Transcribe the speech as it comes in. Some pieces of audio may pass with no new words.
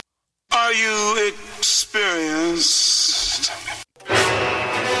Are you experienced? Have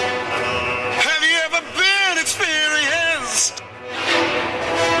you ever been experienced?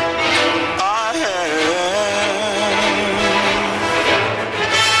 I have.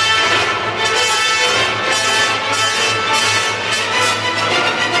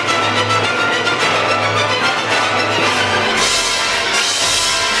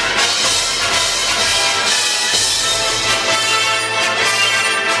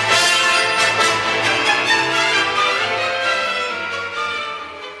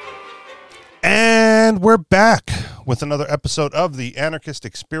 And we're back with another episode of the Anarchist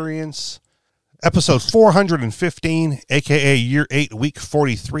Experience, episode 415, aka Year 8, Week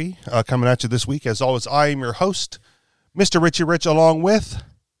 43, coming at you this week. As always, I am your host, Mr. Richie Rich, along with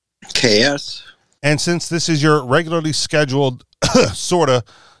KS. And since this is your regularly scheduled sort of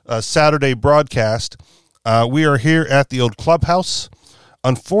Saturday broadcast, we are here at the old clubhouse.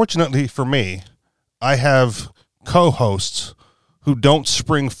 Unfortunately for me, I have co-hosts who don't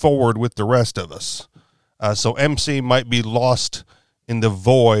spring forward with the rest of us. So MC might be lost in the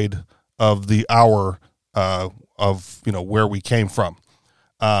void of the hour of where we came from.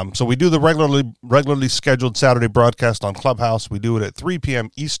 So we do the regularly scheduled Saturday broadcast on Clubhouse. We do it at 3 p.m.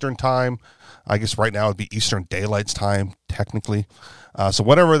 Eastern time. I guess right now it'd be Eastern Daylight's time, technically. So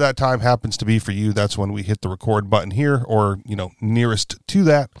whatever that time happens to be for you, that's when we hit the record button here, or nearest to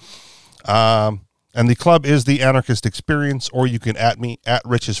that. And the club is the Anarchist Experience, or you can at me at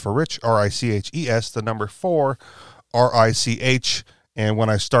Riches for Rich, RICHES, the number 4, RICH. And when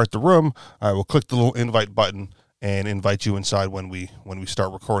I start the room, I will click the little invite button and invite you inside when we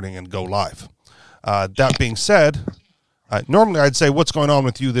start recording and go live. That being said, normally I'd say what's going on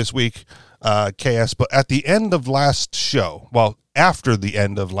with you this week, KS, but at the end of last show, after the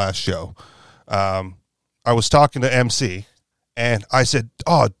end of last show, I was talking to MC. And I said,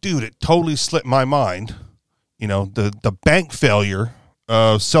 oh, dude, it totally slipped my mind. The bank failure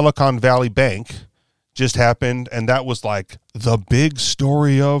of Silicon Valley Bank just happened, and that was like the big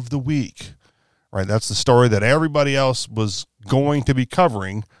story of the week, right? That's the story that everybody else was going to be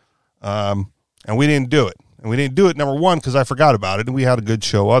covering, and we didn't do it. And we didn't do it, number one, because I forgot about it, and we had a good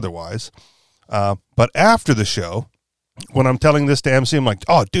show otherwise. But after the show, when I'm telling this to MC, I'm like,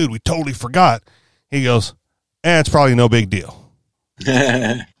 oh, dude, we totally forgot. He goes, it's probably no big deal.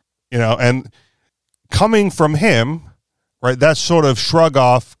 And coming from him, right, that sort of shrug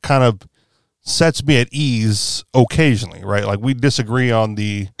off kind of sets me at ease occasionally, right? Like we disagree on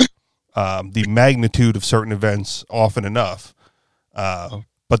the magnitude of certain events often enough.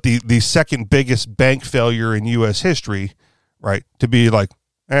 But the second biggest bank failure in U.S. history, right, to be like,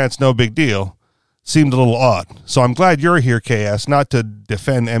 it's no big deal, seemed a little odd. So I'm glad you're here, KS, not to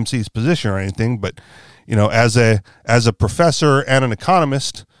defend MC's position or anything, but as a professor and an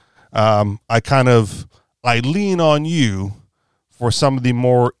economist, I lean on you for some of the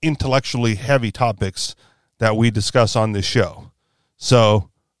more intellectually heavy topics that we discuss on this show. So,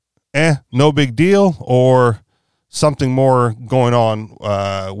 no big deal, or something more going on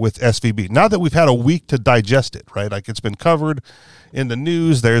with SVB. Now that we've had a week to digest it, right? Like it's been covered in the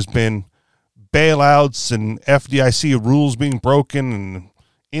news. There's been bailouts and FDIC rules being broken and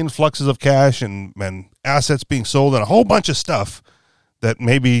influxes of cash and assets being sold and a whole bunch of stuff that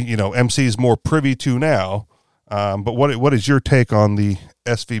maybe, MC is more privy to now. But what is your take on the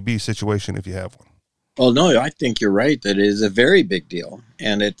SVB situation, if you have one? Well, no, I think you're right. That it is a very big deal.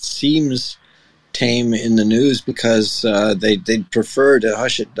 And it seems tame in the news because they'd prefer to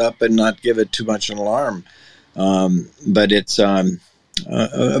hush it up and not give it too much an alarm. But it's a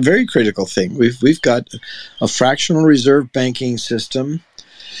very critical thing. We've got a fractional reserve banking system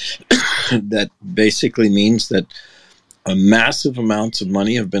that basically means that massive amounts of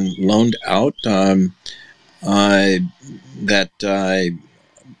money have been loaned out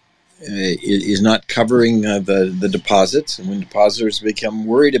is not covering the deposits. And when depositors become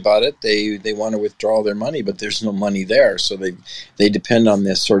worried about it, they want to withdraw their money, but there's no money there. So they depend on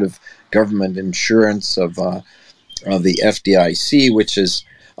this sort of government insurance of the FDIC, which is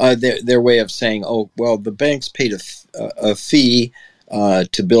their way of saying, oh, well, the banks paid a fee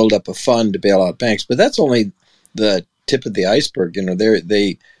to build up a fund to bail out banks, but that's only the tip of the iceberg.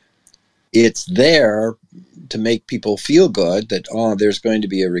 It's there to make people feel good that there's going to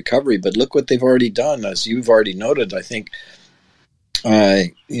be a recovery. But look what they've already done, as you've already noted. I think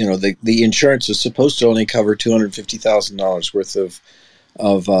the insurance is supposed to only cover $250,000 worth of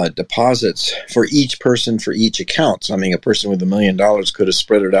deposits for each person for each account. So, I mean, a person with $1 million could have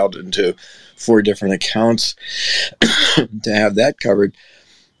spread it out into 4 different accounts to have that covered.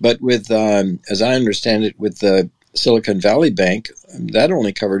 But with, as I understand it, with the Silicon Valley Bank, that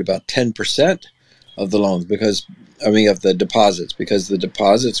only covered about 10% of the loans of the deposits, because the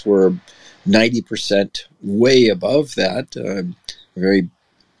deposits were 90% way above that. Very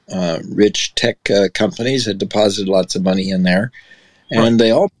rich tech companies had deposited lots of money in there, and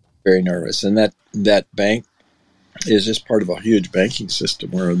they all were very nervous. And that bank is just part of a huge banking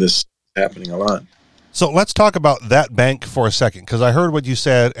system where this is happening a lot. So let's talk about that bank for a second, because I heard what you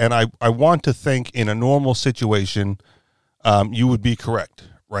said, and I want to think in a normal situation, you would be correct,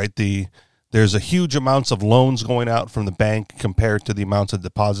 right? There's a huge amounts of loans going out from the bank compared to the amounts of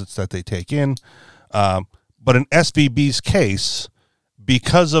deposits that they take in. But in SVB's case,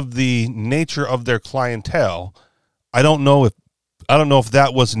 because of the nature of their clientele, I don't know if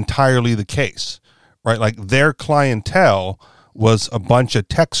that was entirely the case, right? Like their clientele was a bunch of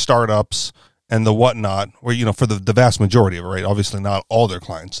tech startups and the whatnot, where, for the vast majority of it, right? Obviously not all their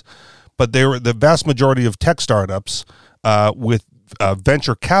clients, but they were the vast majority of tech startups with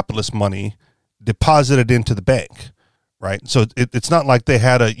venture capitalist money deposited into the bank, right? So it's not like they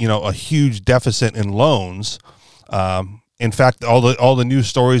had a huge deficit in loans. In fact, all the news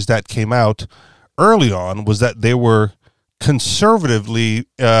stories that came out early on was that they were conservatively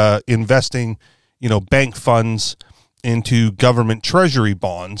investing, bank funds into government treasury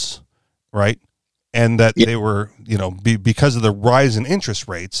bonds, right? And that they were, because of the rise in interest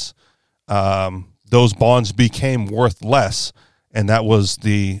rates, those bonds became worth less, and that was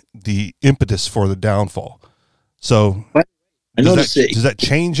the impetus for the downfall. So, does that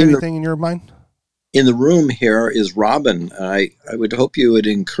change anything in your mind? In the room here is Robin. I would hope you would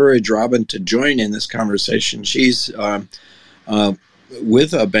encourage Robin to join in this conversation. She's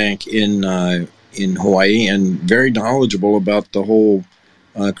with a bank in Hawaii and very knowledgeable about the whole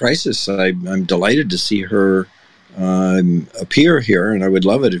crisis. I'm delighted to see her appear here, and I would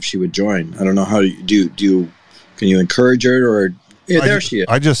love it if she would join. I don't know how you can you encourage her, or there she is.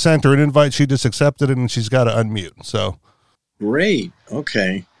 I just sent her an invite. She just accepted it, and she's got to unmute. So great.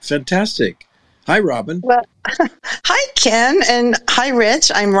 Okay. Fantastic. Hi, Robin. Well, hi, Ken, and hi,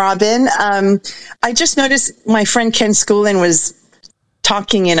 Rich. I'm Robin. I just noticed my friend Ken Schoolin was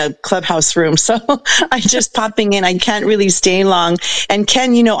talking in a clubhouse room, so I'm just popping in. I can't really stay long. And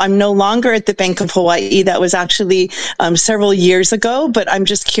Ken, I'm no longer at the Bank of Hawaii. That was actually several years ago, but I'm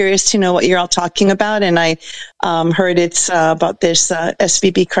just curious to know what you're all talking about. And I heard it's about this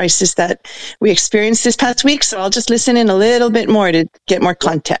SVB crisis that we experienced this past week, so I'll just listen in a little bit more to get more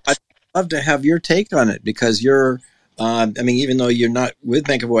context. I'd love to have your take on it, because you're even though you're not with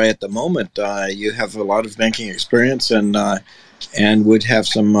Bank of Hawaii at the moment, you have a lot of banking experience and would have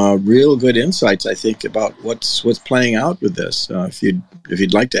some real good insights, I think, about what's playing out with this. If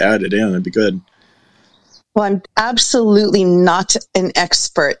you'd like to add it in, it'd be good. Well, I'm absolutely not an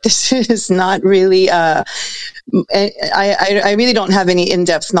expert. This is not really. I really don't have any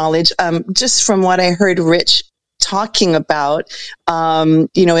in-depth knowledge. Just from what I heard Rich talking about,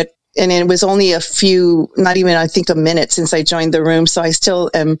 it was only a few, not even, I think, a minute since I joined the room. So I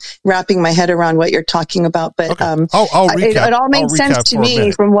still am wrapping my head around what you're talking about. But okay. I'll recap. It all made sense to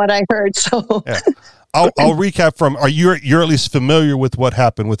me from what I heard. So yeah. I'll recap from, you're at least familiar with what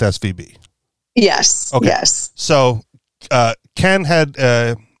happened with SVB? Yes. Okay. Yes. So Ken had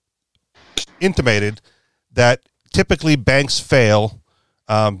intimated that typically banks fail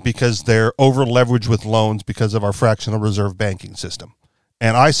because they're over leveraged with loans because of our fractional reserve banking system.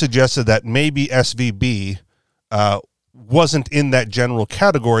 And I suggested that maybe SVB wasn't in that general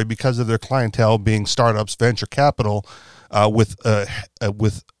category because of their clientele being startups, venture capital, with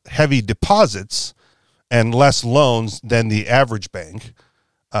heavy deposits and less loans than the average bank,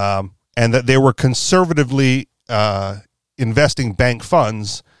 and that they were conservatively investing bank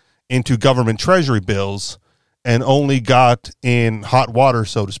funds into government treasury bills and only got in hot water,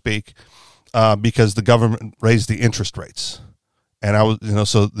 so to speak, because the government raised the interest rates. And I was,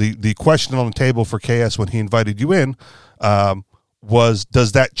 so the question on the table for KS when he invited you in was,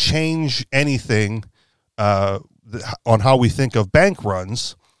 does that change anything on how we think of bank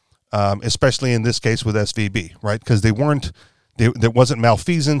runs, especially in this case with SVB, right? Because there wasn't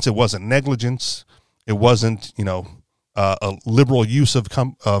malfeasance, it wasn't negligence, it wasn't, a liberal use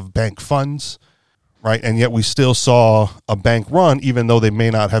of bank funds, right? And yet we still saw a bank run, even though they may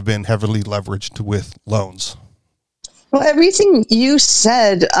not have been heavily leveraged with loans. Well, everything you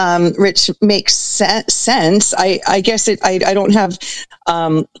said, Rich, makes sense. I guess I don't have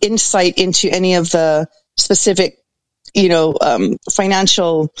insight into any of the specific,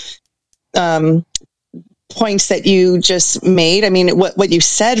 financial points that you just made. I mean, what you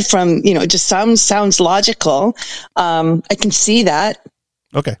said from, it just sounds logical. I can see that.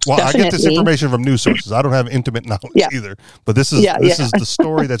 Okay. Well, I get this information from news sources. I don't have intimate knowledge either, but this is the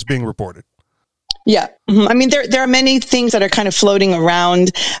story that's being reported. Yeah. Mm-hmm. I mean, there are many things that are kind of floating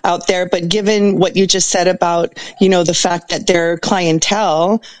around out there, but given what you just said about, the fact that their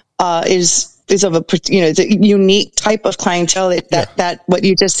clientele is of a, it's a unique type of clientele that what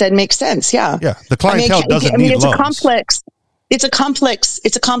you just said makes sense. Yeah. Yeah. The clientele doesn't need it's loans. It's a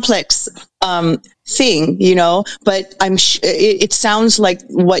complex thing, but it sounds like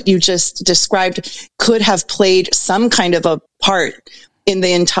what you just described could have played some kind of a part in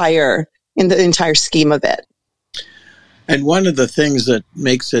the entire scheme of it. And one of the things that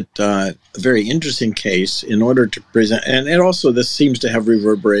makes it a very interesting case in order to present, and also this seems to have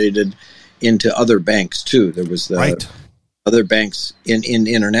reverberated into other banks too. There was the other banks in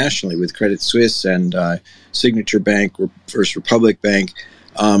internationally with Credit Suisse and Signature Bank, First Republic Bank.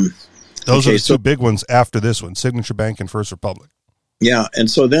 Those are the two big ones after this one, Signature Bank and First Republic. Yeah, and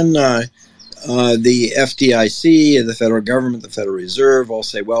so then the FDIC and the federal government, the Federal Reserve all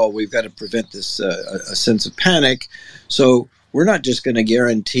say, well, we've got to prevent this a sense of panic. So we're not just going to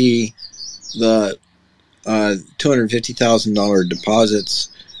guarantee the $250,000 deposits,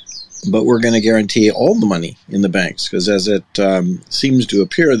 but we're going to guarantee all the money in the banks, because as it seems to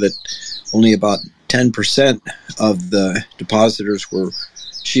appear that only about 10% of the depositors were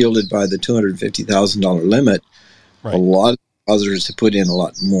shielded by the $250,000 limit. Right. A lot of depositors have put in a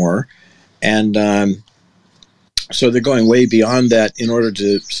lot more. And so they're going way beyond that in order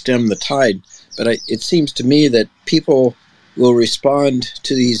to stem the tide. But it seems to me that people will respond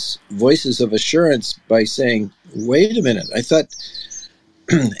to these voices of assurance by saying, wait a minute, I thought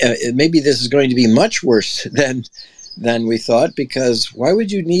maybe this is going to be much worse than we thought, because why would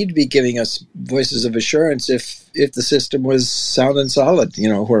you need to be giving us voices of assurance if the system was sound and solid,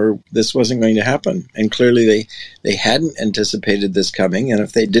 where this wasn't going to happen? And clearly they hadn't anticipated this coming, and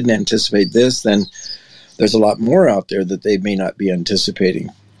if they didn't anticipate this, then there's a lot more out there that they may not be anticipating.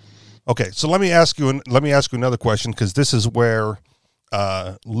 Okay, so let me ask you another question, because this is where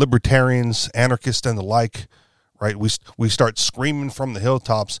libertarians, anarchists, and the like, right? We start screaming from the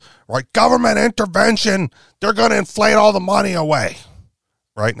hilltops, right? Government intervention, they're going to inflate all the money away,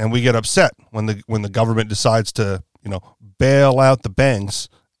 right? And we get upset when the government decides to, bail out the banks,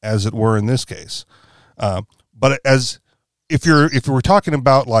 as it were in this case. But if we're talking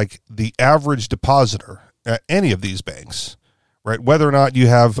about like the average depositor at any of these banks, right? Whether or not you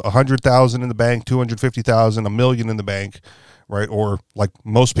have 100,000 in the bank, 250,000, $1 million in the bank, right? Or like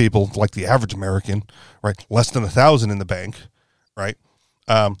most people, like the average American, right? Less than 1,000 in the bank, right?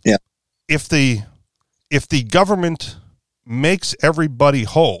 If the government makes everybody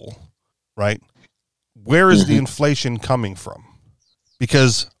whole, right? Where is the inflation coming from?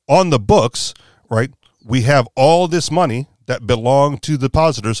 Because on the books, right, we have all this money that belonged to the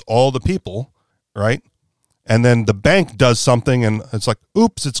depositors, all the people, right? And then the bank does something and it's like,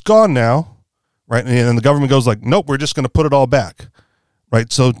 oops, it's gone now. Right. And then the government goes like, nope, we're just going to put it all back. Right.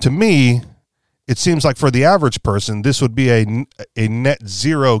 So to me, it seems like for the average person, this would be a net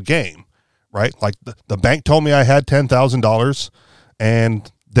zero game. Right. Like the bank told me I had $10,000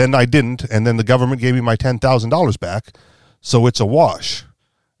 and then I didn't. And then the government gave me my $10,000 back. So it's a wash.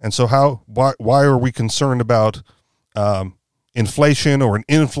 And so why are we concerned about inflation or an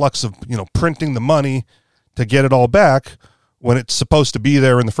influx of, printing the money to get it all back when it's supposed to be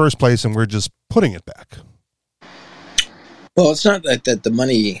there in the first place and we're just putting it back? Well, it's not that the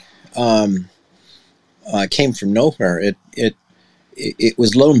money came from nowhere. It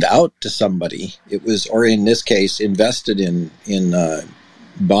was loaned out to somebody. It was, or in this case, invested in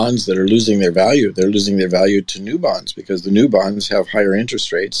bonds that are losing their value. They're losing their value to new bonds because the new bonds have higher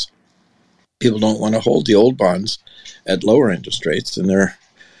interest rates. People don't want to hold the old bonds at lower interest rates, and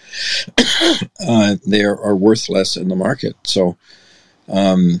they are worth less in the market. So,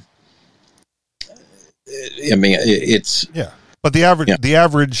 it's But the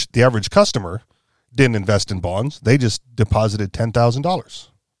average customer didn't invest in bonds; they just deposited $10,000.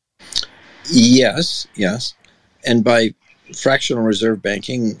 Yes, and by fractional reserve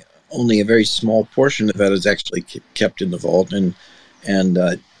banking, only a very small portion of that is actually kept in the vault, and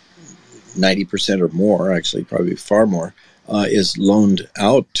 90% or more, actually probably far more, is loaned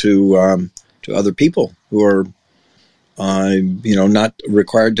out to other people who are not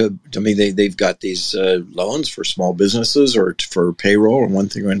required to. I mean, they've got these loans for small businesses or for payroll or one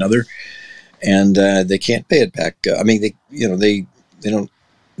thing or another, and they can't pay it back. I mean, they don't.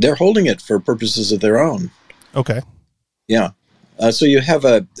 They're holding it for purposes of their own. Okay. Yeah. So you have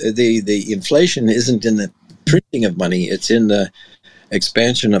the inflation isn't in the printing of money; it's in the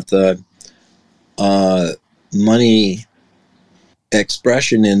expansion of the money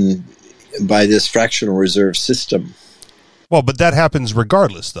expression by this fractional reserve system. Well, but that happens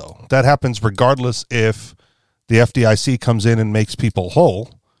regardless, though. That happens regardless if the FDIC comes in and makes people whole,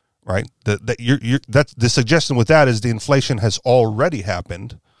 right? That's the suggestion with that is the inflation has already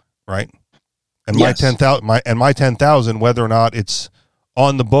happened, right? And Yes. my 10,000, whether or not it's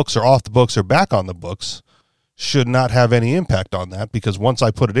on the books or off the books or back on the books, should not have any impact on that, because once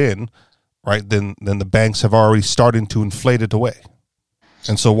I put it in, right, then the banks have already started to inflate it away.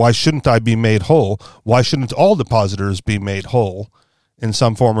 And so why shouldn't I be made whole? Why shouldn't all depositors be made whole in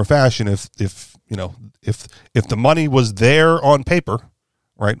some form or fashion if the money was there on paper,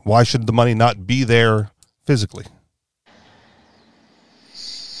 right? Why should the money not be there physically?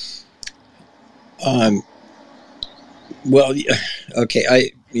 Well,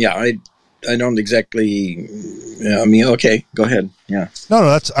 okay. I don't exactly. I mean, okay. Go ahead. Yeah.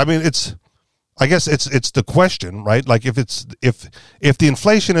 No. I guess it's the question, right? Like if the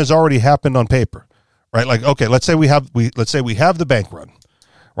inflation has already happened on paper, right? Like, okay, let's say we have the bank run,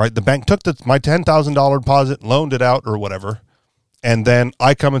 right? The bank took my $10,000 deposit, loaned it out or whatever, and then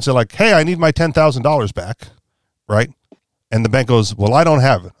I come and say like, hey, I need my $10,000 back, right? And the bank goes, well, I don't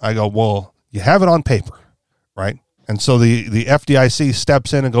have it. I go, well, you have it on paper, right? And so the FDIC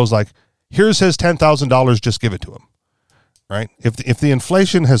steps in and goes like, here's his $10,000, just give it to him. Right. If the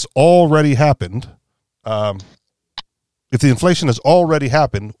inflation has already happened,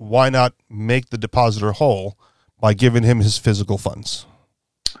 why not make the depositor whole by giving him his physical funds?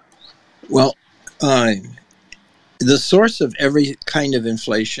 Well, the source of every kind of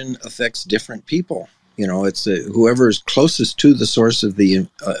inflation affects different people. You know, it's whoever is closest to the source of the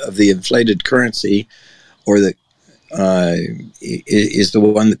inflated currency, or is the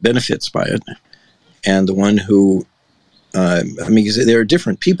one that benefits by it, and the one who. There are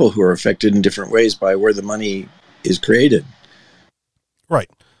different people who are affected in different ways by where the money is created. Right.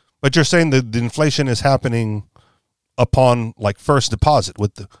 But you're saying that the inflation is happening upon like first deposit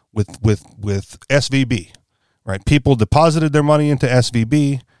with SVB, right? People deposited their money into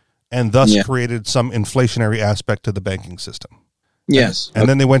SVB and thus created some inflationary aspect to the banking system. Yes. And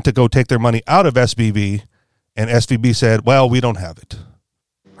then they went to go take their money out of SVB, and SVB said, well, we don't have it.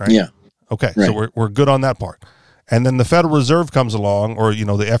 Right? Yeah. Okay. Right. So we're good on that part. And then the Federal Reserve comes along, or, the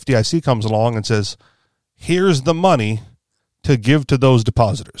FDIC comes along and says, here's the money to give to those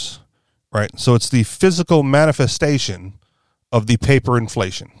depositors, right? So it's the physical manifestation of the paper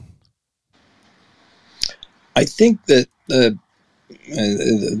inflation. I think that the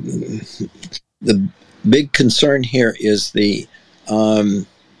big concern here is the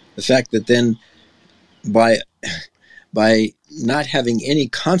fact that then by not having any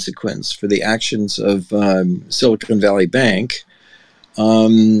consequence for the actions of Silicon Valley Bank,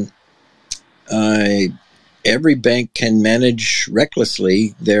 every bank can manage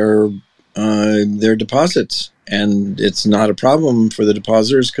recklessly their deposits, and it's not a problem for the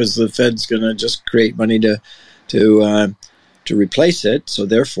depositors because the Fed's going to just create money to replace it. So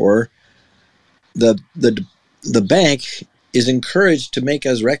therefore, the bank is encouraged to make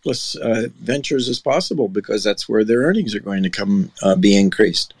as reckless ventures as possible, because that's where their earnings are going to come be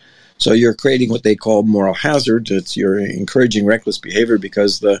increased. So you're creating what they call moral hazard. You're encouraging reckless behavior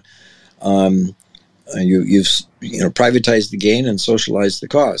because you've privatized the gain and socialized the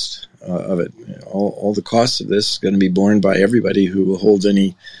cost of it. All the costs of this is going to be borne by everybody who holds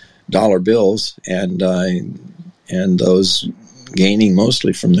any dollar bills, and those gaining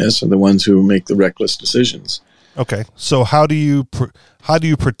mostly from this are the ones who make the reckless decisions. Okay, so how do you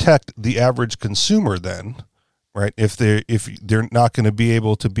protect the average consumer then, right? If they're not going to be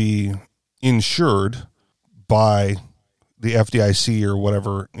able to be insured by the FDIC or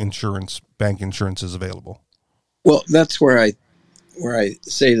whatever bank insurance is available? Well, that's where I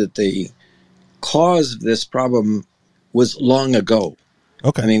say that the cause of this problem was long ago.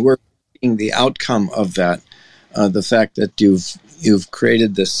 Okay, I mean, we're seeing the outcome of that. The fact that you've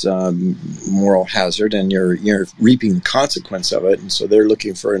created this moral hazard, and you're reaping the consequence of it, and so they're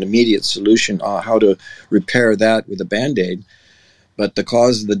looking for an immediate solution how to repair that with a Band-Aid. But the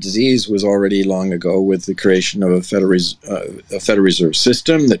cause of the disease was already long ago, with the creation of a Federal Reserve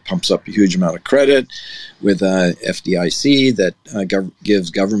System that pumps up a huge amount of credit, with a FDIC that gives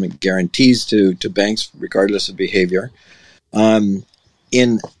government guarantees to banks regardless of behavior.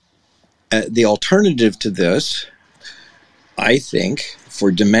 The alternative to this, I think,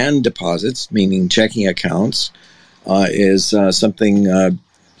 for demand deposits, meaning checking accounts, is something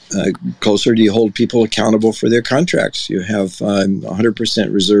closer to you hold people accountable for their contracts. You have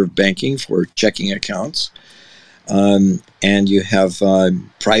 100% reserve banking for checking accounts, and you have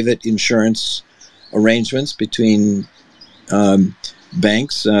private insurance arrangements between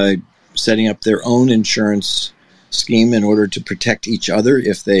banks setting up their own insurance scheme in order to protect each other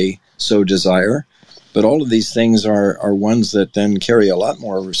if they so desire. But all of these things are ones that then carry a lot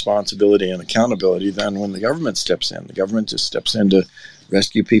more responsibility and accountability than when the government steps in. The government just steps in to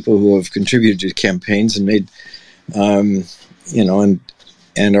rescue people who have contributed to campaigns and made, and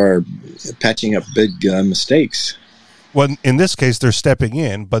are patching up big mistakes. Well, in this case, they're stepping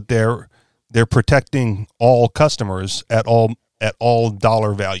in, but they're protecting all customers at all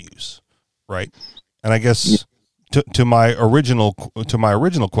dollar values, right? And I guess to my original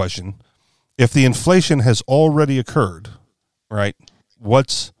question, if the inflation has already occurred, right?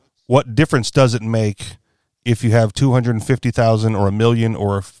 What difference does it make if you have 250,000 or $1 million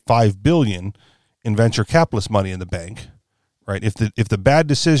or $5 billion in venture capitalist money in the bank, right? If the bad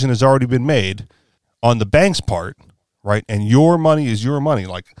decision has already been made on the bank's part, right? And your money is your money.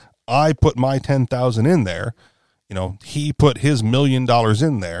 Like I put my 10,000 in there, he put his $1 million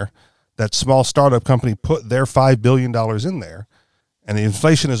in there. That small startup company put their $5 billion in there, and the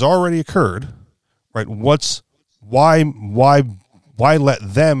inflation has already occurred, right? Why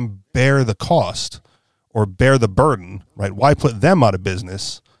let them bear the cost or bear the burden, right? Why put them out of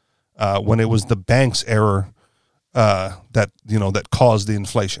business when it was the bank's error that caused the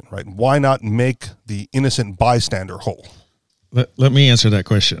inflation, right? Why not make the innocent bystander whole? Let me answer that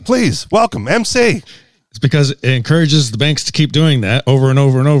question. Please, welcome, MC. It's because it encourages the banks to keep doing that over and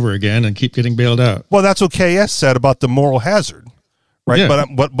over and over again and keep getting bailed out. Well, that's what KS said about the moral hazard, right? Yeah.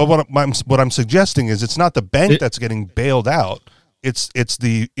 But what I'm suggesting is it's not the bank that's getting bailed out. It's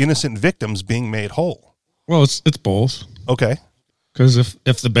the innocent victims being made whole. Well, it's both. Okay. Because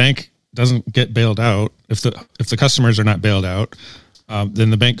if the bank doesn't get bailed out, if the customers are not bailed out, then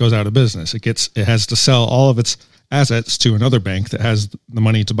the bank goes out of business. It has to sell all of its assets to another bank that has the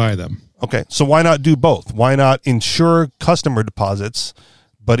money to buy them. Okay, so why not do both? Why not insure customer deposits,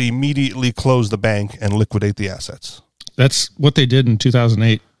 but immediately close the bank and liquidate the assets? That's what they did in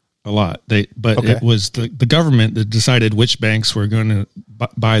 2008 a lot. It was the government that decided which banks were going to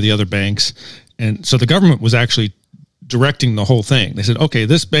buy the other banks. And so the government was actually directing the whole thing. They said, okay,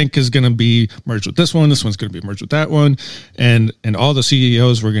 this bank is going to be merged with this one's going to be merged with that one. And all the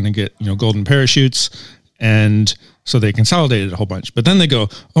CEOs were going to get, golden parachutes. And so they consolidated a whole bunch. But then they go,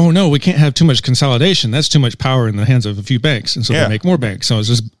 oh, no, we can't have too much consolidation. That's too much power in the hands of a few banks. And so they make more banks. So it's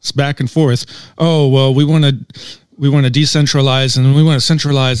just back and forth. Oh, well, we want to decentralize and we want to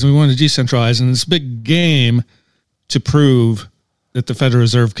centralize and we want to decentralize. And this big game to prove that the Federal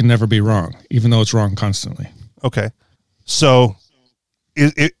Reserve can never be wrong, even though it's wrong constantly. Okay. So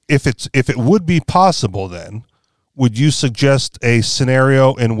if it would be possible, then would you suggest a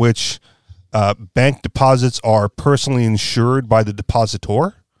scenario in which bank deposits are personally insured by the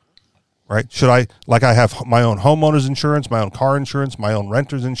depositor, right? Should I have my own homeowner's insurance, my own car insurance, my own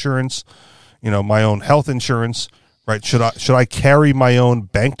renter's insurance, my own health insurance, right? Should I carry my own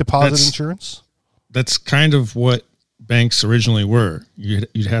bank deposit insurance? That's kind of what banks originally were. You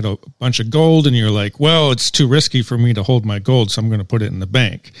had a bunch of gold and you're like, well, it's too risky for me to hold my gold, so I'm going to put it in the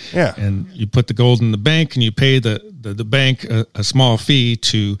bank. Yeah. And you put the gold in the bank and you pay the bank a small fee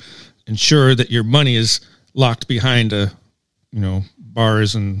to ensure that your money is locked behind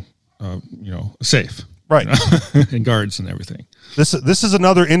bars and a safe, right? And guards and everything. This is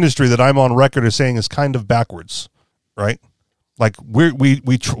another industry that I'm on record as saying is kind of backwards, right? Like we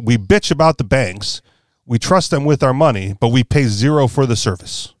bitch about the banks, we trust them with our money, but we pay zero for the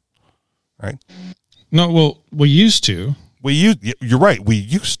service, right? No, well, we used to. You're right. We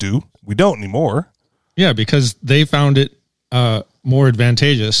used to. We don't anymore. Yeah, because they found it more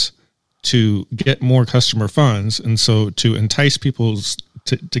advantageous to get more customer funds. And so to entice people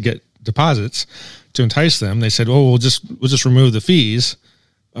to get deposits, to entice them, they said, well, we'll just remove the fees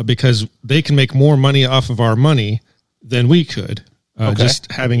because they can make more money off of our money than we could,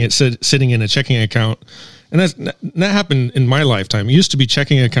 just having it sitting in a checking account. And that happened in my lifetime. It used to be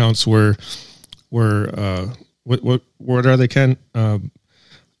checking accounts were what are they, Ken?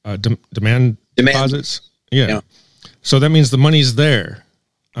 Demand deposits. Yeah. So that means the money's there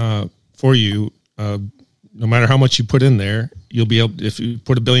for you. No matter how much you put in there, you'll be able. If you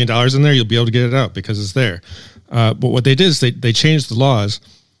put $1 billion in there, you'll be able to get it out because it's there. But what they did is they changed the laws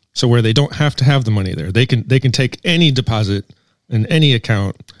so where they don't have to have the money there. They can take any deposit in any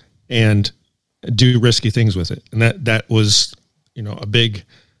account and do risky things with it. And that was a big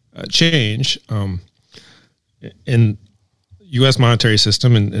change in U.S. monetary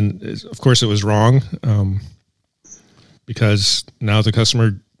system, and of course it was wrong because now the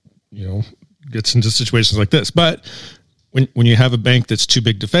customer gets into situations like this. But when you have a bank that's too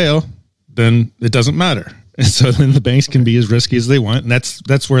big to fail, then it doesn't matter. And so then the banks can be as risky as they want. And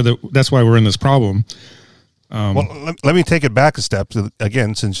that's why we're in this problem. Well, let me take it back a step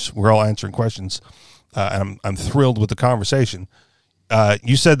again, since we're all answering questions, and I'm thrilled with the conversation.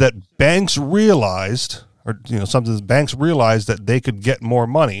 You said that banks realized, banks realized that they could get more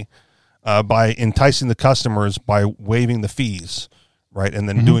money by enticing the customers by waiving the fees, right, and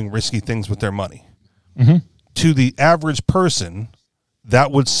then doing risky things with their money. Mm-hmm. To the average person,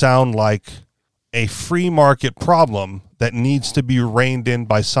 that would sound like a free market problem that needs to be reined in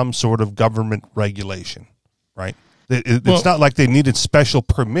by some sort of government regulation. Right. It's not like they needed special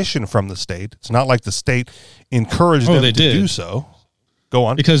permission from the state. It's not like the state encouraged them to do so. Go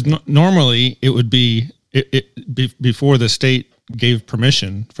on. Because normally it would be before the state gave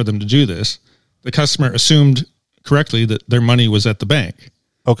permission for them to do this, the customer assumed correctly that their money was at the bank.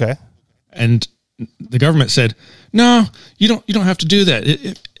 Okay. And the government said, "No, you don't have to do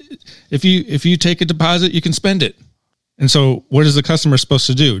that. If you take a deposit, you can spend it." And so what is the customer supposed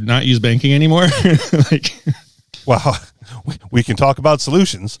to do? Not use banking anymore? Well, we can talk about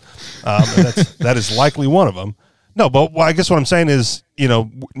solutions. That is likely one of them. No, but I guess what I'm saying is,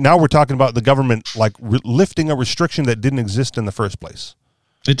 now we're talking about the government lifting a restriction that didn't exist in the first place.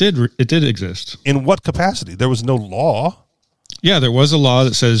 It did exist. In what capacity? There was no law. Yeah, there was a law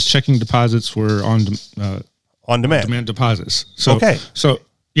that says checking deposits were on demand. Demand deposits. So, okay. So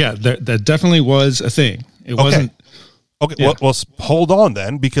yeah, that definitely was a thing. It wasn't. Okay. Yeah. Well, hold on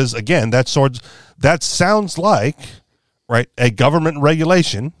then, because again, that sounds like, right, a government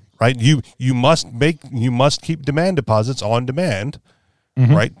regulation, right? You must keep demand deposits on demand,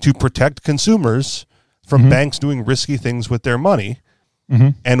 right, to protect consumers from banks doing risky things with their money.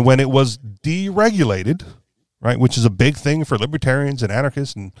 And when it was deregulated, right, which is a big thing for libertarians and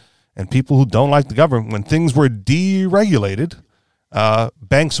anarchists and people who don't like the government, when things were deregulated,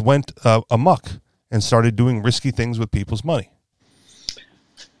 banks went amok and started doing risky things with people's money.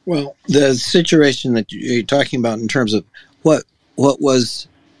 Well, the situation that you're talking about in terms of what was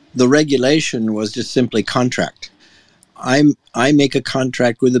the regulation was just simply contract. I make a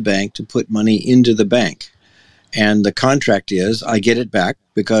contract with the bank to put money into the bank. And the contract is I get it back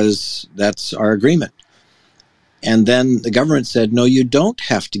because that's our agreement. And then the government said, no, you don't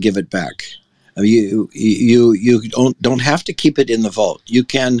have to give it back. You don't have to keep it in the vault. You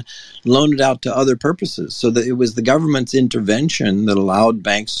can loan it out to other purposes. So that it was the government's intervention that allowed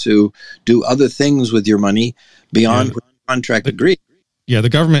banks to do other things with your money beyond what the contract agreed. Yeah, the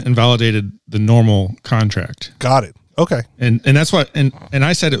government invalidated the normal contract. Got it. Okay. And that's what and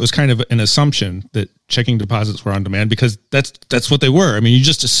I said it was kind of an assumption that checking deposits were on demand because that's what they were. I mean, you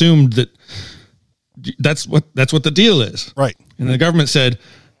just assumed that that's what the deal is. Right. And the government said,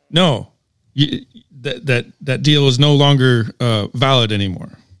 no, that deal is no longer valid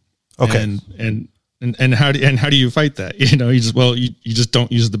anymore. Okay. And how do you fight that? You just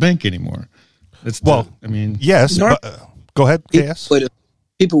don't use the bank anymore. Yes. Go ahead.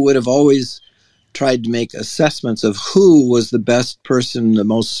 People would have always tried to make assessments of who was the best person, the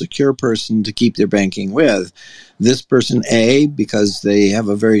most secure person to keep their banking with. This person A, because they have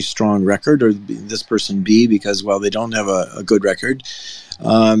a very strong record, or this person B, because, well, they don't have a good record.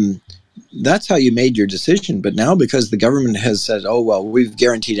 That's how you made your decision. But now, because the government has said, oh, well, we've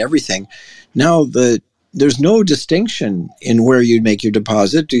guaranteed everything, now there's no distinction in where you make your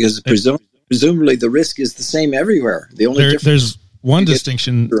deposit because presumably the risk is the same everywhere. The only difference there's one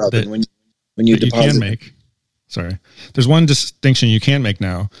distinction that when you deposit. Can make. Sorry, there's one distinction you can make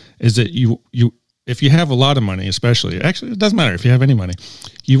now is that you if you have a lot of money, actually it doesn't matter if you have any money,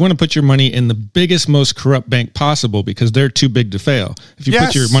 you want to put your money in the biggest, most corrupt bank possible because they're too big to fail. If you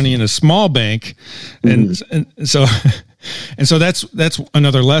put your money in a small bank, and so that's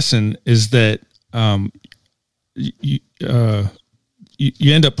another lesson is that you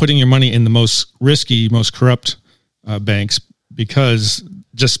end up putting your money in the most risky, most corrupt banks because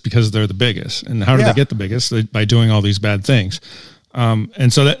they're the biggest. And how do they get the biggest? By doing all these bad things.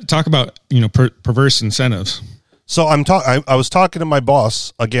 And so talk about perverse incentives. So I was talking to my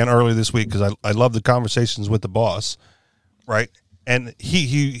boss again earlier this week because I love the conversations with the boss, right? And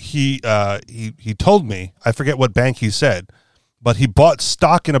he told me, I forget what bank he said, but he bought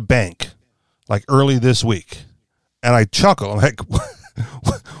stock in a bank like early this week, and I chuckle. I'm like,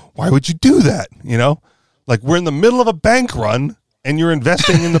 why would you do that? Like we're in the middle of a bank run and you're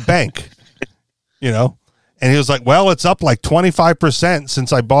investing in the bank, And he was like, well, it's up like 25%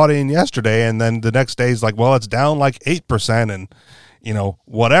 since I bought in yesterday. And then the next day he's like, well, it's down like 8% and,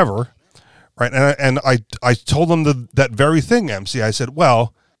 whatever. Right. And I told him that very thing, MC. I said,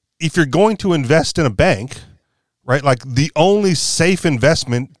 well, if you're going to invest in a bank, right, like the only safe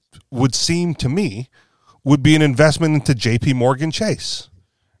investment would seem to me would be an investment into JP Morgan Chase,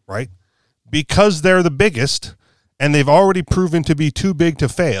 right? Because they're the biggest and they've already proven to be too big to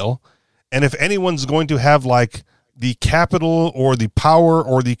fail. And if anyone's going to have like the capital or the power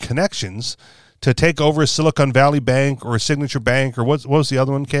or the connections to take over a Silicon Valley Bank or a Signature Bank, or what was the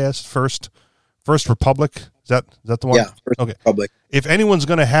other one, KS? First Republic? Is that the one? Yeah, First Republic. If anyone's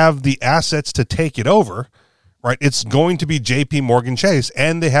going to have the assets to take it over, right, it's going to be JP Morgan Chase,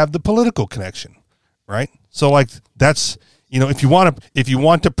 and they have the political connection, right? So like that's, if you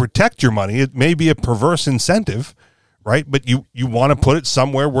want to protect your money, it may be a perverse incentive, right? But you want to put it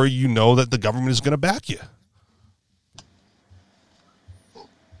somewhere where you know that the government is going to back you.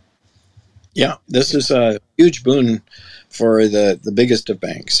 Yeah, this is a huge boon for the biggest of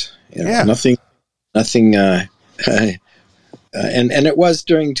banks. Nothing, and it was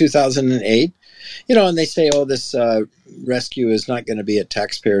during 2008. And they say, this rescue is not going to be at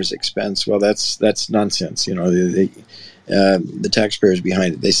taxpayers' expense. Well, that's nonsense. The taxpayers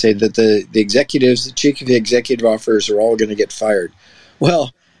behind it. They say that the executives, the chief executive officers, are all going to get fired.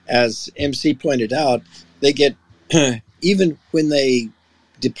 Well, as MC pointed out, they get even when they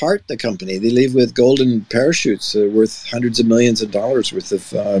depart the company, they leave with golden parachutes worth hundreds of millions of dollars worth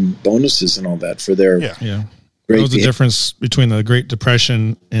of bonuses and all that for their yeah. That great was the difference between the Great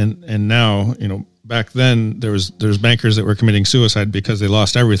Depression and now. Back then there's bankers that were committing suicide because they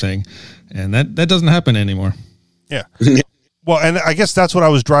lost everything, and that doesn't happen anymore. Yeah. Well, and I guess that's what I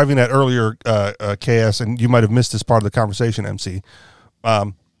was driving at earlier, KS, and you might have missed this part of the conversation, MC.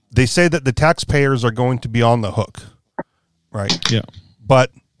 They say that the taxpayers are going to be on the hook, right? Yeah.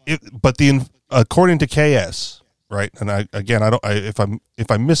 But according to KS, right? And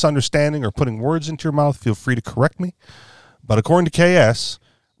if I'm misunderstanding or putting words into your mouth, feel free to correct me. But according to KS,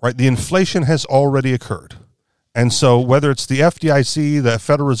 right, the inflation has already occurred, and so whether it's the FDIC, the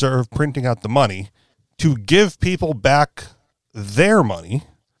Federal Reserve printing out the money to give people back their money,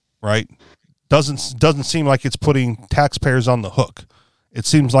 right, doesn't seem like it's putting taxpayers on the hook. It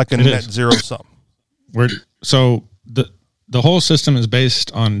seems like a net zero sum. So the whole system is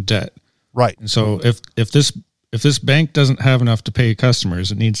based on debt, right? And so if this bank doesn't have enough to pay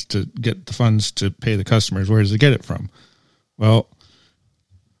customers, it needs to get the funds to pay the customers. Where does it get it from? Well,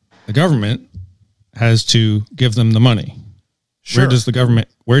 the government has to give them the money. Sure. Where does the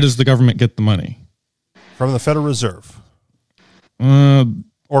government get the money? From the Federal Reserve. Or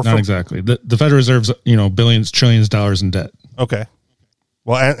not exactly. The Federal Reserve's, billions, trillions of dollars in debt. Okay.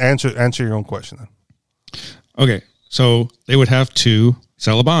 Well, answer your own question then. Okay. So they would have to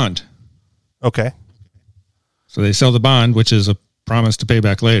sell a bond. Okay. So they sell the bond, which is a promise to pay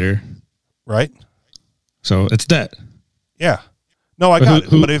back later. Right. So it's debt. Yeah. No, I got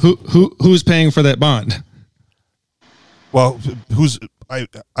it. But who's paying for that bond? Well,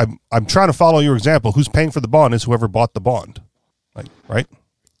 I'm trying to follow your example. Who's paying for the bond is whoever bought the bond, like, right?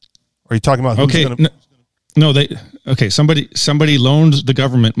 Are you talking about? Who's somebody loaned the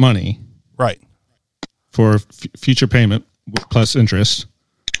government money, right, for future payment plus interest.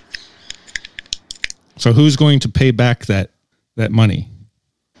 So who's going to pay back that money?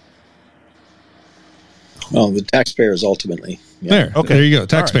 Well, the taxpayers ultimately. Yeah. There you go.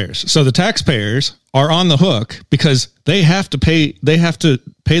 Taxpayers. Right. So the taxpayers are on the hook because they have to pay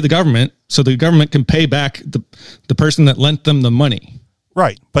the government so the government can pay back the person that lent them the money.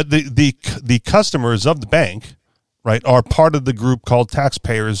 Right. But the customers of the bank, right, are part of the group called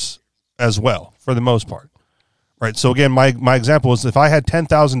taxpayers as well, for the most part. Right. So again, my example is if I had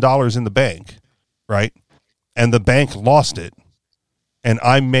 $10,000 in the bank, right, and the bank lost it and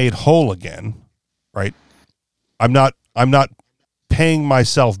I'm made whole again, right? I'm not paying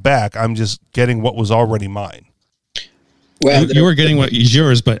myself back. I'm just getting what was already mine. Well, you were getting what is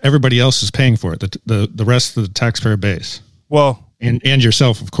yours, but everybody else is paying for it. The rest of the taxpayer base. Well, and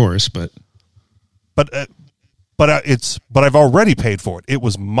yourself, of course, but I've already paid for it. It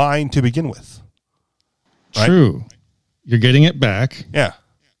was mine to begin with. Right? True. You're getting it back. Yeah.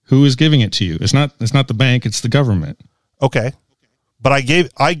 Who is giving it to you? It's not the bank, it's the government. Okay. But I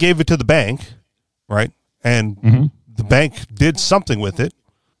gave it to the bank, right? And the bank did something with it,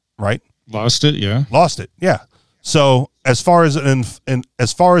 right? Lost it, yeah. So as far as an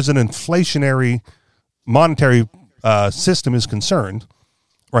inflationary monetary system is concerned,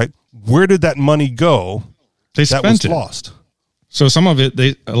 right? Where did that money go? They spent it. Lost. So some of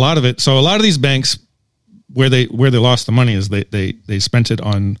it, a lot of these banks where they lost the money is they spent it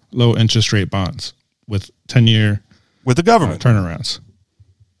on low interest rate bonds with 10-year with the government turnarounds.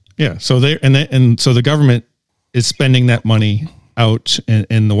 Yeah. So so the government is spending that money out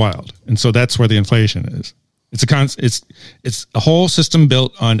in the wild. And so that's where the inflation is. It's a whole system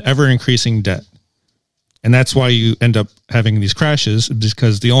built on ever increasing debt. And that's why you end up having these crashes,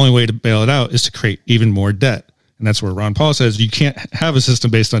 because the only way to bail it out is to create even more debt. And that's where Ron Paul says you can't have a system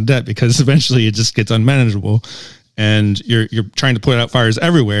based on debt, because eventually it just gets unmanageable, and you're trying to put out fires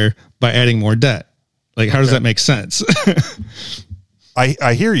everywhere by adding more debt. Like, how does that make sense?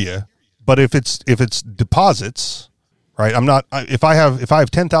 I hear you, but if it's deposits, right? If I have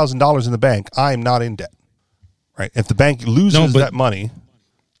 $10,000 in the bank, I'm not in debt, right? If the bank loses that money,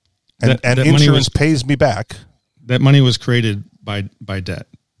 and insurance pays me back, that money was created by debt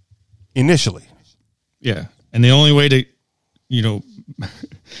initially. Yeah, and the only way to,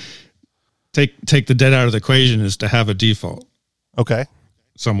 take the debt out of the equation is to have a default. Okay.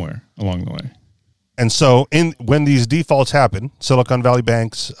 Somewhere along the way. And so when these defaults happen, Silicon Valley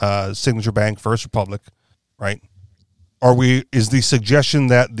Banks, Signature Bank, First Republic, right? Is the suggestion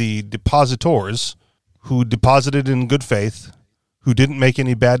that the depositors who deposited in good faith, who didn't make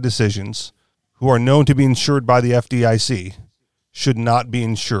any bad decisions, who are known to be insured by the FDIC, should not be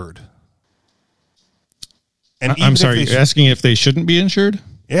insured? And I'm sorry, you're asking if they shouldn't be insured?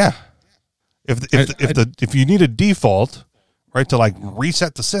 Yeah. If you need a default, right, to like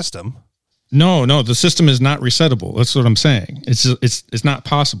reset the system. No, the system is not resettable. That's what I'm saying. It's not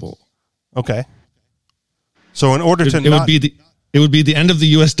possible. Okay. So in order to it would be the end of the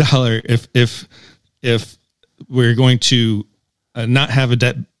US dollar if we're going to not have a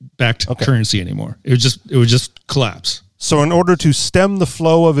debt backed currency anymore. It would just collapse. So in order to stem the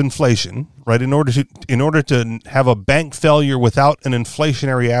flow of inflation, right, in order to have a bank failure without an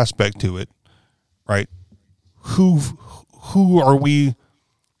inflationary aspect to it, right? Who are we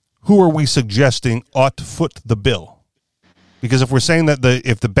suggesting ought to foot the bill? Because if we're saying that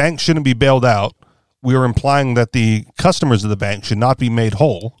if the bank shouldn't be bailed out, we are implying that the customers of the bank should not be made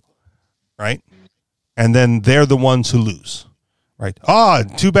whole, right? And then they're the ones who lose, right?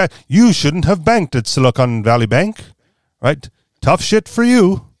 Too bad. You shouldn't have banked at Silicon Valley Bank, right? Tough shit for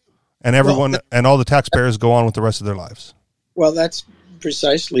you. And everyone and all the taxpayers go on with the rest of their lives. Well, that's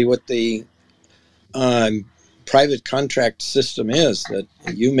precisely what the private contract system is, that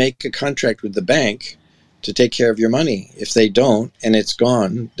you make a contract with the bank to take care of your money. If they don't and it's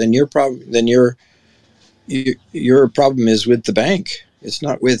gone, then your problem is with the bank. It's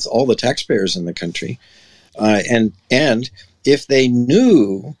not with all the taxpayers in the country. And if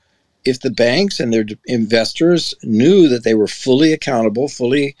the banks and their investors knew that they were fully accountable,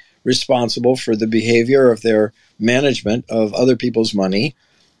 fully responsible for the behavior of their management of other people's money,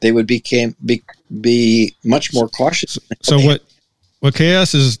 they would be much more cautious. So what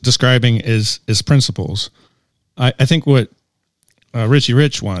Chaos is describing is principles. I think what Richie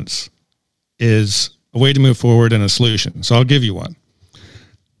Rich wants is a way to move forward and a solution. So I'll give you one.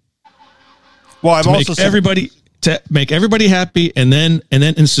 Well, I'm also to make everybody happy, and then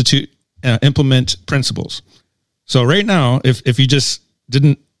implement principles. So right now, if you just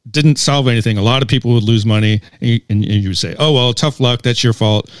didn't solve anything, a lot of people would lose money, and you would say, "Oh well, tough luck. That's your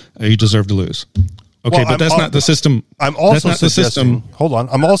fault. You deserve to lose." Okay, but that's not the system. I'm also suggesting. Hold on.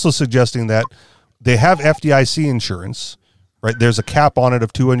 I'm also suggesting that they have FDIC insurance, right? There's a cap on it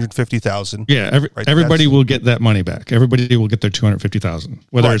of $250,000. Yeah, everybody will get that money back. Everybody will get their $250,000,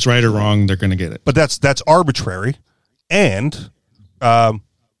 whether it's right or wrong. They're going to get it. But that's arbitrary, and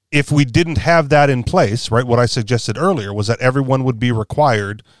if we didn't have that in place, right, what I suggested earlier was that everyone would be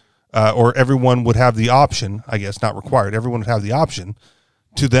required, or everyone would have the option, I guess, not required, everyone would have the option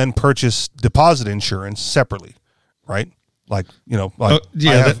to then purchase deposit insurance separately, right? Like, I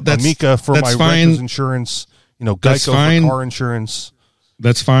have Amica for my renter's insurance, Geico for car insurance.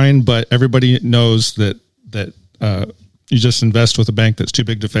 That's fine, but everybody knows that you just invest with a bank that's too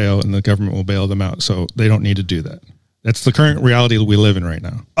big to fail, and the government will bail them out, so they don't need to do that. That's the current reality that we live in right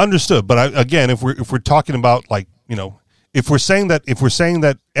now. Understood, but if we're talking about if we're saying that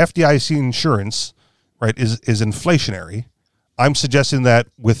FDIC insurance, right, is inflationary, I'm suggesting that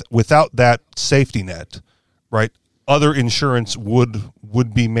without that safety net, right, other insurance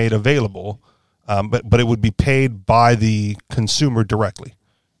would be made available, but it would be paid by the consumer directly,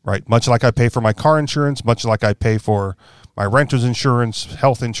 right? Much like I pay for my car insurance, much like I pay for my renter's insurance,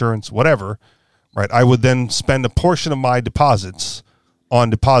 health insurance, whatever. Right, I would then spend a portion of my deposits on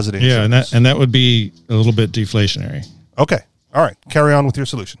deposit insurance. Yeah, and that would be a little bit deflationary. Okay, all right. Carry on with your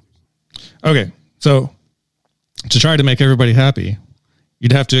solution. Okay, so to try to make everybody happy,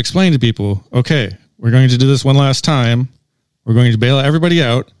 you'd have to explain to people, okay, we're going to do this one last time. We're going to bail everybody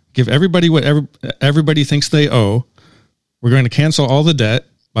out, give everybody what everybody thinks they owe. We're going to cancel all the debt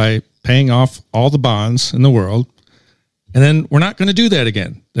by paying off all the bonds in the world. And then we're not going to do that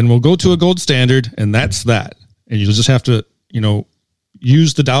again. Then we'll go to a gold standard, and that's that. And you'll just have to,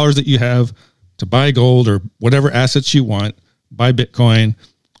 use the dollars that you have to buy gold or whatever assets you want, buy Bitcoin,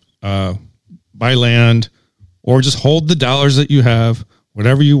 buy land, or just hold the dollars that you have,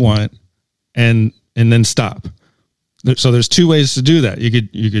 whatever you want, and then stop. So there's two ways to do that.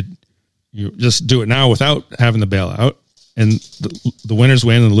 You just do it now without having the bailout, and the winners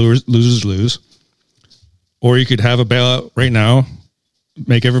win and the losers lose. Or you could have a bailout right now,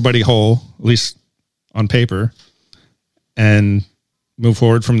 make everybody whole, at least on paper, and move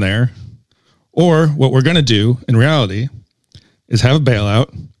forward from there. Or what we're going to do in reality is have a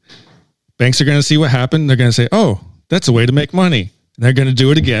bailout. Banks are going to see what happened. They're going to say, oh, that's a way to make money. And they're going to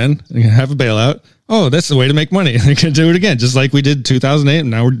do it again. They're going to have a bailout. Oh, that's the way to make money. And they're going to do it again, just like we did in 2008. And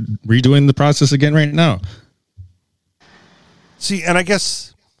now we're redoing the process again right now. See, and I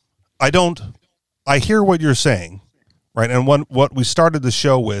guess I hear what you're saying, right? And what we started the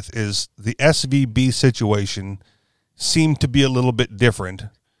show with is the SVB situation seemed to be a little bit different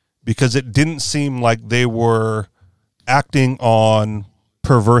because it didn't seem like they were acting on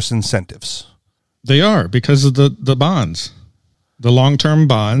perverse incentives. They are, because of the bonds, the long-term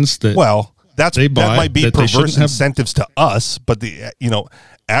bonds that that might be perverse incentives to us, but the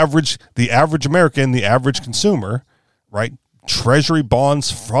average American, the average consumer, right? Treasury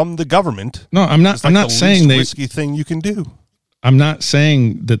bonds from the government. No, I'm not. I'm not saying they risky thing you can do. I'm not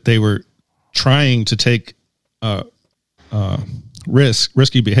saying that they were trying to take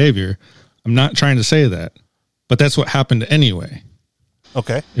risky behavior. I'm not trying to say that, but that's what happened anyway.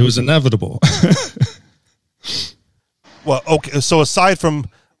 Okay, it was inevitable. Well, okay. So aside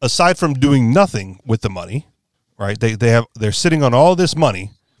from doing nothing with the money, right? They're sitting on all this money,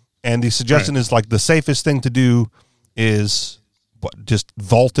 and the suggestion is like the safest thing to do is just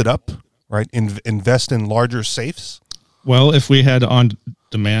vault it up, right? Invest in larger safes. Well, if we had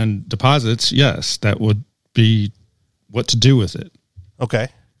on-demand deposits, yes, that would be what to do with it. Okay,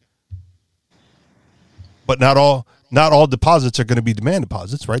 but not all deposits are going to be demand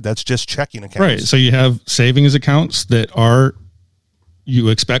deposits, right? That's just checking accounts, right? So you have savings accounts that you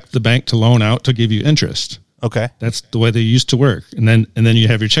expect the bank to loan out to give you interest. Okay, that's the way they used to work, and then you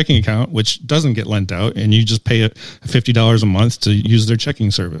have your checking account, which doesn't get lent out, and you just pay $50 a month to use their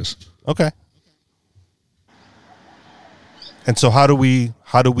checking service. Okay. And so how do we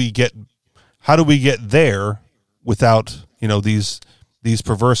get there without these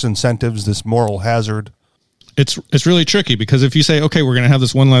perverse incentives, this moral hazard? It's really tricky, because if you say, okay, we're going to have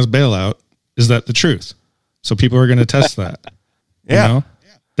this one last bailout, is that the truth? So people are going to test that. Yeah. You know?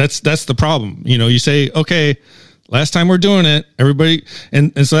 That's the problem. You say, okay, last time we're doing it, everybody,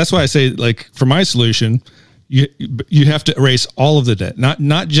 and so that's why I say, like, for my solution, you have to erase all of the debt,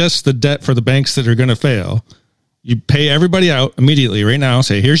 not just the debt for the banks that are going to fail. You pay everybody out immediately right now.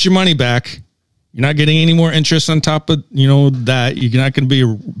 Say, here's your money back. You're not getting any more interest on top of that. You're not going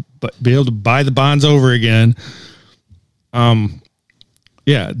to be able to buy the bonds over again.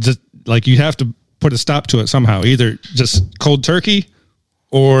 Just like, you have to put a stop to it somehow. Either just cold turkey,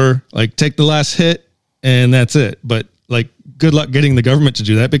 or like take the last hit and that's it. But like, good luck getting the government to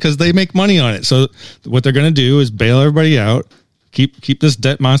do that, because they make money on it. So what they're going to do is bail everybody out, keep this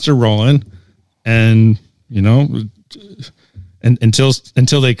debt monster rolling, and and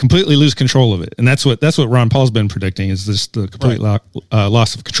until they completely lose control of it. And that's what Ron Paul's been predicting, is this the complete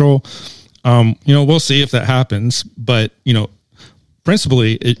loss of control. We'll see if that happens, but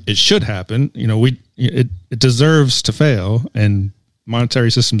principally it should happen. It deserves to fail, and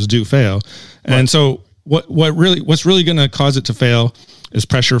monetary systems do fail. And so what's really going to cause it to fail is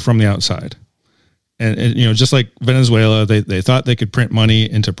pressure from the outside. And just like Venezuela, they thought they could print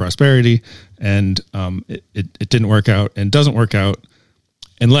money into prosperity, and it didn't work out, and doesn't work out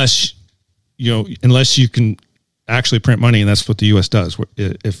unless you can actually print money, and that's what the U.S. does.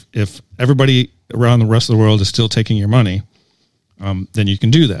 If everybody around the rest of the world is still taking your money, then you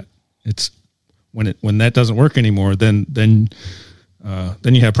can do that. It's when that doesn't work anymore, then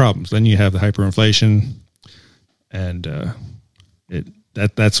you have problems. Then you have the hyperinflation, and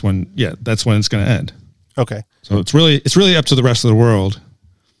that's when it's going to end. Okay. So it's really up to the rest of the world.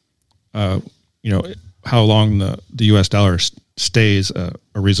 How long the U.S. dollar stays a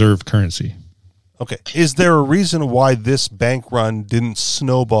reserve currency. Okay. Is there a reason why this bank run didn't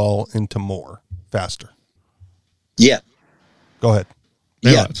snowball into more faster? Yeah. Go ahead.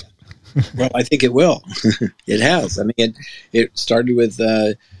 Yeah. Well, I think it will. It has. I mean, it started with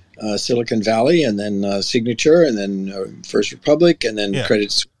Silicon Valley, and then Signature, and then First Republic, and then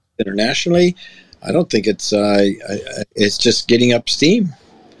Credit Suisse internationally. I don't think it's just getting up steam.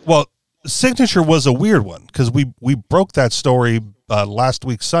 Well, Signature was a weird one, because we broke that story last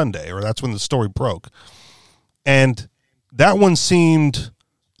week Sunday, or that's when the story broke, and that one seemed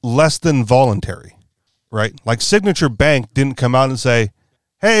less than voluntary, right? Like Signature Bank didn't come out and say,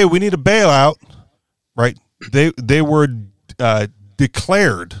 "Hey, we need a bailout," right? They were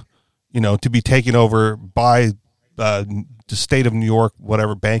declared, to be taken over by the state of New York,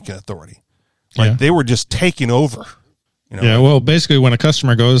 whatever banking authority. Right? Yeah. They were just taking over. Yeah. Well, basically, when a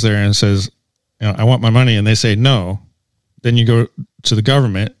customer goes there and says, "I want my money," and they say no, then you go to the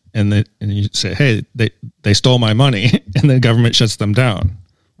government and you say, "Hey, they stole my money," and the government shuts them down.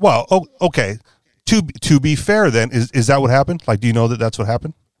 Well, okay. To be fair, then is that what happened? Like, do you know that that's what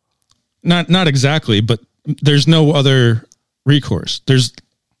happened? Not exactly, but there's no other recourse. There's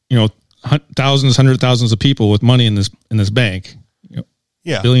thousands, hundreds of thousands of people with money in this bank,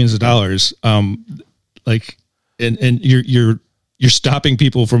 billions of dollars. And you're stopping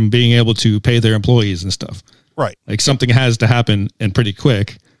people from being able to pay their employees and stuff. Right. Like something has to happen and pretty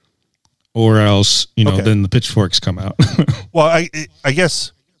quick, or else then the pitchforks come out. Well, I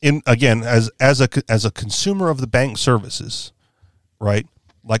guess as a consumer of the bank services, right?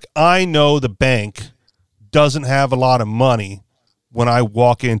 Like I know the bank doesn't have a lot of money when I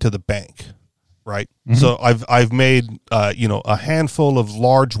walk into the bank, right? Mm-hmm. So I've made a handful of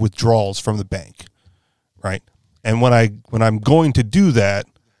large withdrawals from the bank, right? And when I'm going to do that,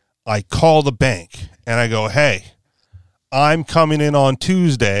 I call the bank and I go, "Hey, I'm coming in on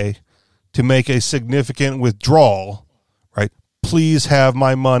Tuesday to make a significant withdrawal, right? Please have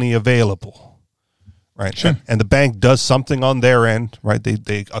my money available." Right. Sure. And the bank does something on their end, right?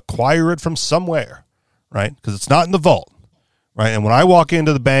 They acquire it from somewhere, right? Because it's not in the vault, right? And when I walk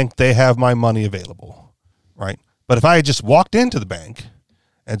into the bank, they have my money available, right? But if I had just walked into the bank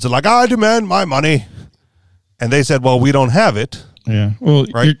and said, like, "I demand my money," and they said, "Well, we don't have it." Yeah. Well,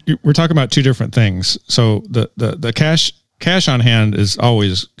 right? we're talking about two different things. So the cash on hand is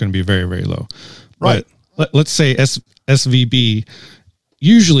always going to be very, very low. Right. But let's say SVB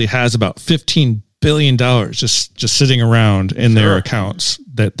usually has about $15 billion just sitting around in their accounts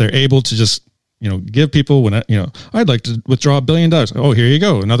that they're able to just give people when I'd like to withdraw $1 billion. Oh, here you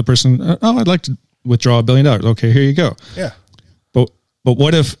go. Another person. Oh, I'd like to withdraw $1 billion. Okay, here you go. Yeah. But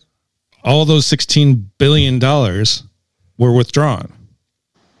what if all those $16 billion were withdrawn?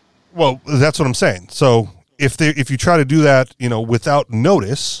 Well, that's what I'm saying. So if you try to do that, without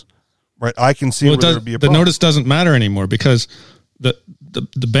notice, right? I can see where there would be a problem. The notice doesn't matter anymore because the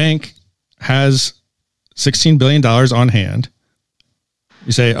bank has $16 billion on hand.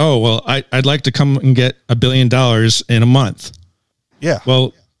 You say, "Oh, well, I'd like to come and get $1 billion in a month." Yeah.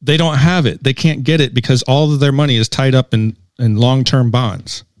 Well, they don't have it. They can't get it because all of their money is tied up in long-term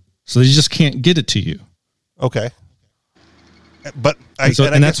bonds. So they just can't get it to you. Okay. But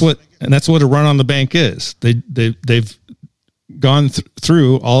that's what a run on the bank is. They've gone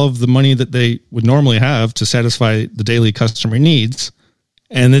through all of the money that they would normally have to satisfy the daily customer needs,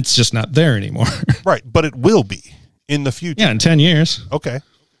 and it's just not there anymore. Right, but it will be in the future. Yeah, in 10 years. Okay.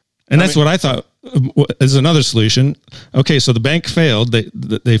 And that's what I thought is another solution. Okay, so the bank failed.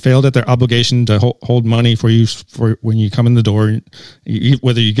 They failed at their obligation to hold money for you for when you come in the door,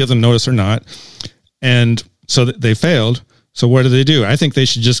 whether you give them notice or not. And so they failed. So what do? I think they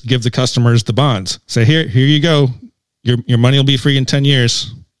should just give the customers the bonds. Say, here you go. Your money will be free in 10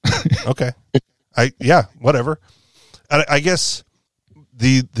 years. Okay. Whatever. I guess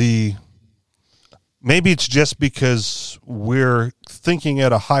the maybe it's just because we're thinking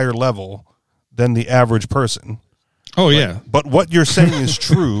at a higher level than the average person. Oh, yeah. But what you're saying is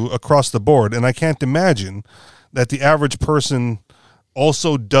true across the board, and I can't imagine that the average person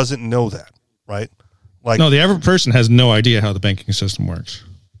also doesn't know that, right? Like, no, the average person has no idea how the banking system works.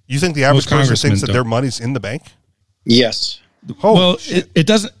 You think the average person thinks that their money's in the bank? Yes. Well, it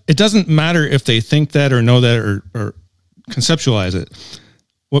doesn't matter if they think that or know that or conceptualize it.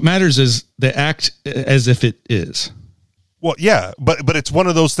 What matters is they act as if it is. Well, yeah, but it's one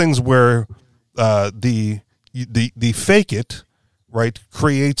of those things where the fake it, right,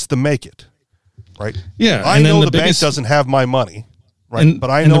 creates the make it, right? Yeah, I know the bank doesn't have my money, right?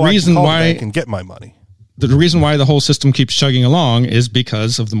 But I know I can call the bank and get my money. The reason why the whole system keeps chugging along is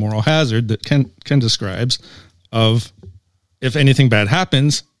because of the moral hazard that Ken describes of if anything bad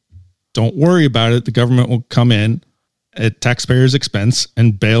happens, don't worry about it. The government will come in at taxpayers' expense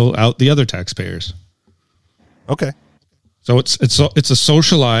and bail out the other taxpayers. Okay. So it's a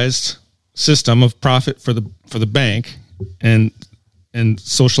socialized system of profit for the bank and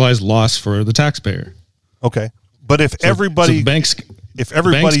socialized loss for the taxpayer. Okay. But if everybody banks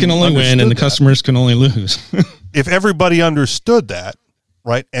can only win and the customers can only lose. If everybody understood that,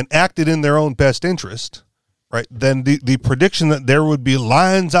 right, and acted in their own best interest, right, then the prediction that there would be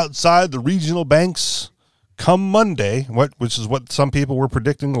lines outside the regional banks come Monday, which is what some people were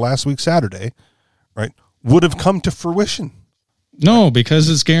predicting last week Saturday, right, would have come to fruition. No, because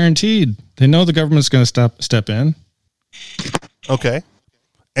it's guaranteed. They know the government's going to step in. Okay.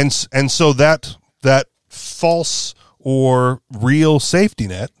 And so that false or real safety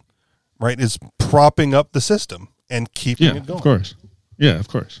net, right, is propping up the system and keeping it going. Of course. Yeah, of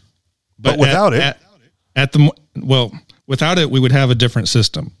course. But without without it, we would have a different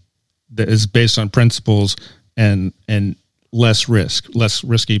system that is based on principles and less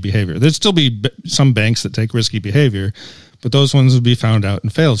risky behavior. There'd still be some banks that take risky behavior, but those ones would be found out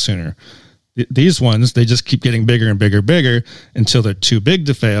and failed sooner. These ones, they just keep getting bigger and bigger until they're too big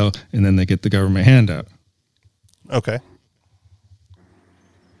to fail, and then they get the government handout. Okay.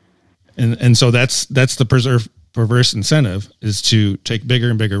 And so that's the perverse incentive, is to take bigger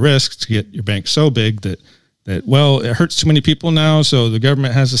and bigger risks to get your bank so big that well, it hurts too many people now, so the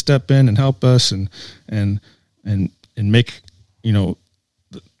government has to step in and help us and make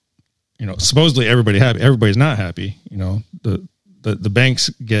supposedly everybody happy. Everybody's not happy. The banks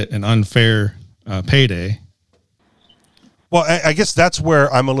get an unfair payday. Well, I guess that's where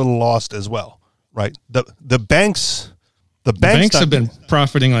I'm a little lost as well, right? The banks have been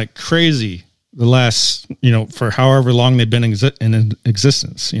profiting like crazy the last, for however long they've been in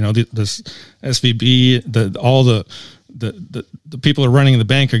existence. This SVB, all the people who are running the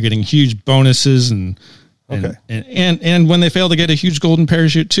bank are getting huge bonuses and when they fail to get a huge golden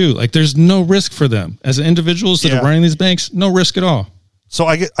parachute too. Like, there's no risk for them as individuals that are running these banks. No risk at all. So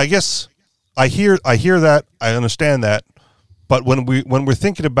I guess I hear that, I understand that, but when we're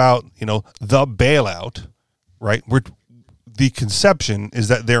thinking about the bailout, right? The conception is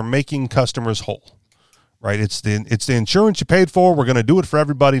that they're making customers whole, right? It's the insurance you paid for. We're going to do it for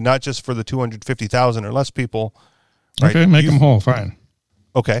everybody, not just for the 250,000 or less people. Right? Okay, make them whole. Fine.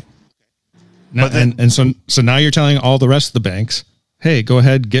 Okay. Now, so now you're telling all the rest of the banks, hey, go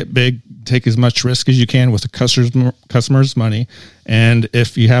ahead, get big, take as much risk as you can with the customer's money, and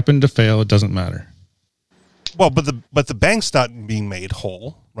if you happen to fail, it doesn't matter. Well, but the bank's not being made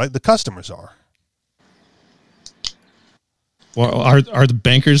whole, right? The customers are. Well, are the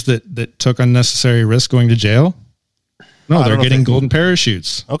bankers that took unnecessary risk going to jail? No, they're getting golden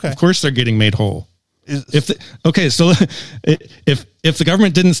parachutes. Okay, of course they're getting made whole. If the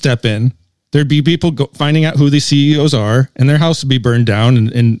government didn't step in, there'd be people finding out who these CEOs are, and their house would be burned down,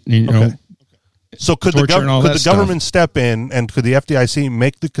 and So could the government step in, and could the FDIC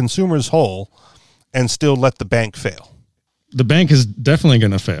make the consumers whole, and still let the bank fail? The bank is definitely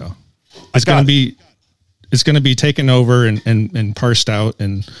going to fail. It's going to be taken over and parsed out,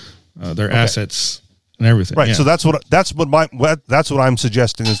 and their assets and everything. Right. Yeah. So that's what I'm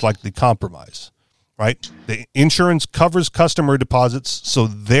suggesting is like the compromise. Right. The insurance covers customer deposits, so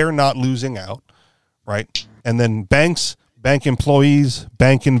they're not losing out. Right. And then banks, bank employees,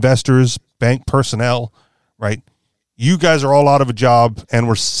 bank investors, bank personnel. Right. You guys are all out of a job, and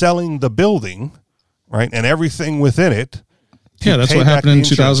we're selling the building. Right. And everything within it. Yeah, that's what happened in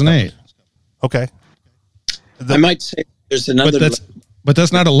 2008. Okay. I might say there's another. But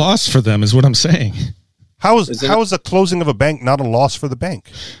that's not a loss for them, is what I'm saying. How is the closing of a bank not a loss for the bank?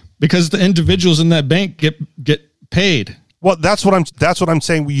 Because the individuals in that bank get paid. Well, that's what I'm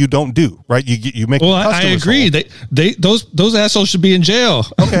saying. You don't do, right. You make. Well, I agree. Whole. Those assholes should be in jail.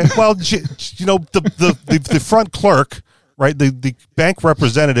 Okay. Well, the front clerk, right? The bank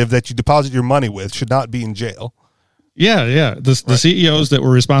representative that you deposit your money with should not be in jail. Yeah. The CEOs that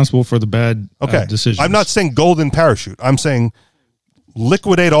were responsible for the bad decisions. I'm not saying golden parachute. I'm saying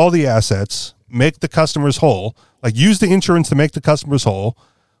liquidate all the assets, make the customers whole. Like, use the insurance to make the customers whole.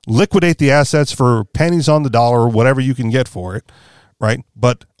 Liquidate the assets for pennies on the dollar or whatever you can get for it, right?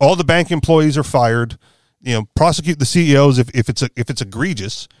 But all the bank employees are fired. Prosecute the CEOs if it's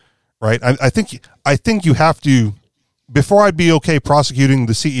egregious, right? I think you have to. Before I'd be okay prosecuting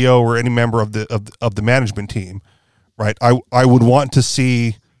the CEO or any member of the management team, right? I would want to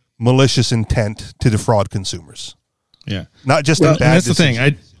see malicious intent to defraud consumers. Yeah, not just in bad. That's decisions.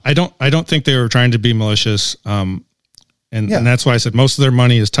 the thing. I don't think they were trying to be malicious. And that's why I said most of their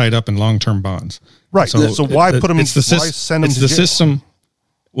money is tied up in long-term bonds. Right. So why put them? Why send them to jail? System.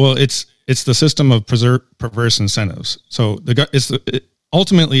 Well, it's the system of perverse incentives. So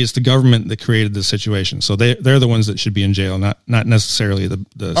ultimately it's the government that created the situation. So they're the ones that should be in jail, not necessarily the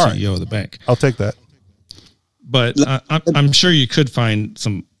CEO of the bank. I'll take that. But I'm sure you could find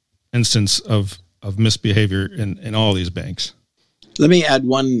some instance of misbehavior in all these banks. Let me add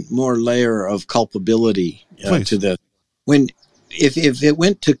one more layer of culpability to this. If it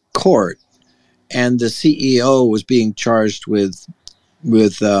went to court and the CEO was being charged with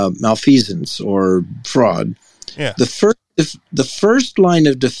malfeasance or fraud, Yeah. the first line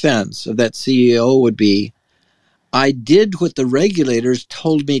of defense of that CEO would be, I did what the regulators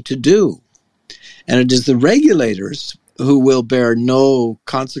told me to do. And it is the regulators who will bear no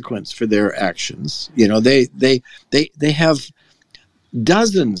consequence for their actions. You know, they have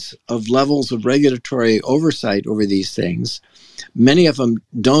dozens of levels of regulatory oversight over these things. Many of them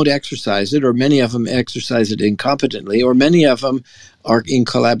don't exercise it, or many of them exercise it incompetently, or many of them are in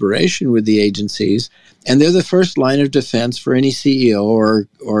collaboration with the agencies. And they're the first line of defense for any CEO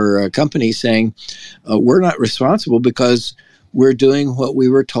or a company saying, we're not responsible because we're doing what we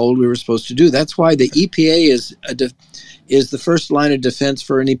were told we were supposed to do. That's why the EPA is the first line of defense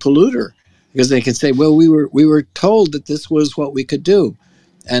for any polluter, because they can say, well, we were told that this was what we could do.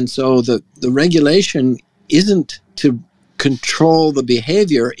 And so the regulation isn't to control the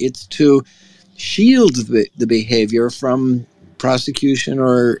behavior, it's to shield the behavior from prosecution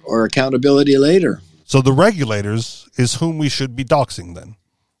or accountability later. So the regulators is whom we should be doxing then,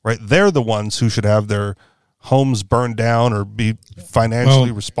 right? They're the ones who should have their homes burned down or be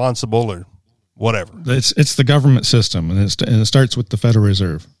financially responsible or whatever. It's the government system, and it starts with the Federal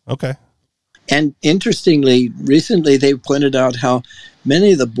Reserve. Okay. And interestingly, recently they pointed out how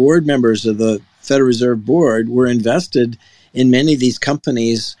many of the board members of the Federal Reserve Board were invested in many of these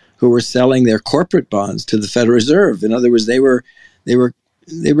companies who were selling their corporate bonds to the Federal Reserve. In other words, they were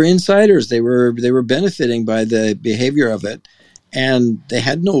insiders. They were benefiting by the behavior of it, and they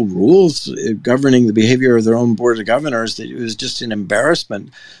had no rules governing the behavior of their own board of governors. It was just an embarrassment.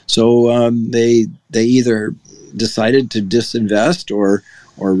 So they either decided to disinvest or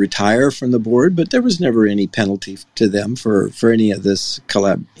retire from the board, but there was never any penalty to them for any of this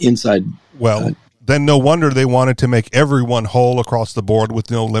inside. Well, then no wonder they wanted to make everyone whole across the board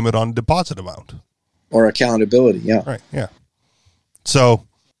with no limit on deposit amount or accountability. Yeah, right. Yeah. So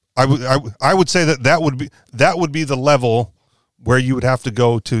I would say that would be the level where you would have to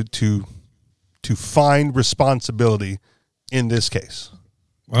go to find responsibility in this case.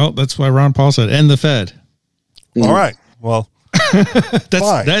 Well, that's why Ron Paul said, "End the Fed." All right. Well,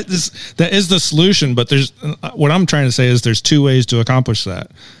 that is the solution. But there's what I'm trying to say is there's two ways to accomplish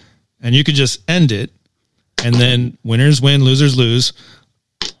that, and you could just end it, and then winners win, losers lose,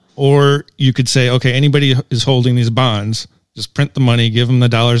 or you could say, okay, anybody is holding these bonds, just print the money, give them the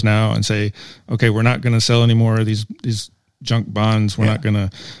dollars now, and say, okay, we're not going to sell any more of these junk bonds. We're not going to,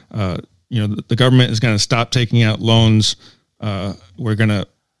 the government is going to stop taking out loans. We're going to,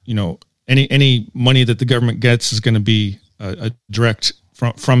 any money that the government gets is going to be a direct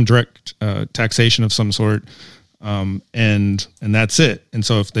from direct taxation of some sort. And that's it. And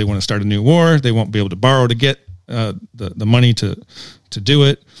so if they want to start a new war, they won't be able to borrow to get the money to do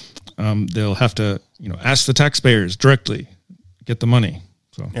it. They'll have to, ask the taxpayers directly, get the money.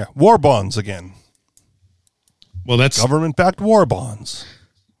 So yeah, war bonds again. Well, that's government-backed war bonds.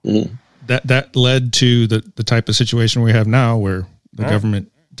 Mm-hmm. That led to the type of situation we have now, where the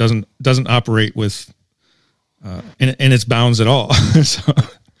government doesn't operate with in its bounds at all.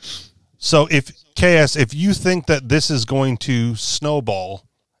 So if you think that this is going to snowball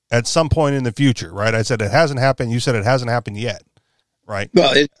at some point in the future, right? I said it hasn't happened. You said it hasn't happened yet, right?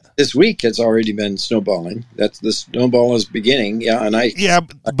 Well, this week it's already been snowballing. That's the snowball is beginning. Yeah,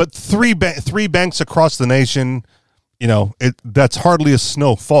 but three banks across the nation, that's hardly a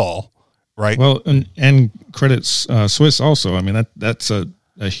snowfall, right? Well, and Credit Suisse also. I mean that's a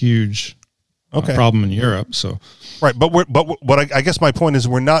huge problem in Europe. So right, but what I guess my point is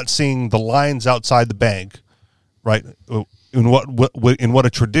we're not seeing the lines outside the bank, right? In what a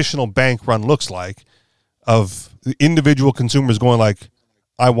traditional bank run looks like, of the individual consumers going like,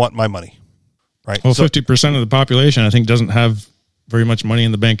 I want my money, right? Well, 50% of the population, I think, doesn't have very much money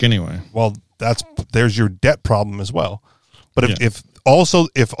in the bank anyway. Well, there's your debt problem as well. But if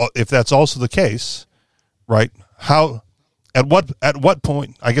that's also the case, right? At what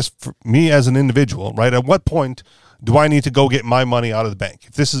point, I guess for me as an individual, right? At what point do I need to go get my money out of the bank?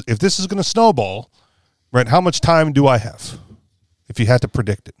 If this is going to snowball, right? How much time do I have? If you had to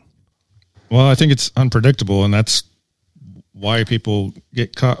predict it. Well, I think it's unpredictable, and that's why people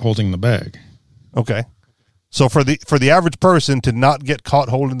get caught holding the bag. Okay. So for the average person to not get caught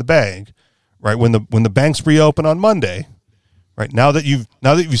holding the bag, right? When the banks reopen on Monday, right? Now that you've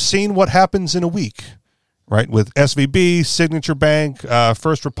seen what happens in a week, right? With SVB, Signature Bank,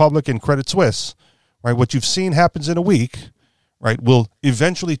 First Republic, and Credit Suisse, right? What you've seen happens in a week, right? Will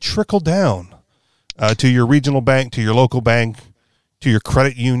eventually trickle down to your regional bank, to your local bank, to your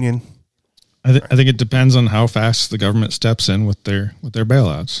credit union. I think it depends on how fast the government steps in with their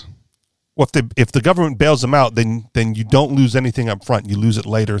bailouts. Well, if the government bails them out, then you don't lose anything up front. You lose it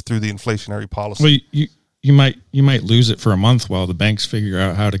later through the inflationary policy. Well, you might lose it for a month while the banks figure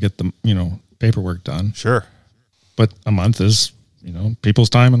out how to get the paperwork done. Sure, but a month is people's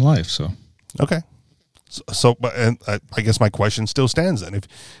time in life. So okay. So, and I guess my question still stands then.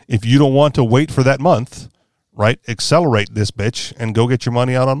 If you don't want to wait for that month, right? Accelerate this bitch and go get your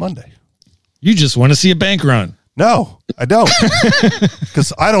money out on Monday. You just want to see a bank run. No, I don't.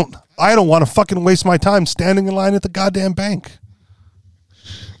 Because I don't want to fucking waste my time standing in line at the goddamn bank.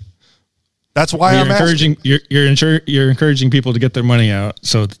 That's why I'm encouraging you're encouraging people to get their money out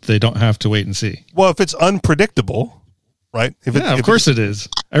so that they don't have to wait and see. Well, if it's unpredictable, right? Of course it is.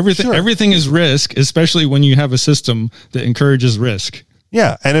 Everything is risk, especially when you have a system that encourages risk.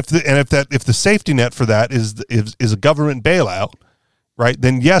 Yeah, and if the safety net for that is a government bailout, right?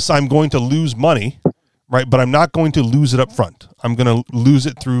 Then yes, I'm going to lose money, right? But I'm not going to lose it up front. I'm going to lose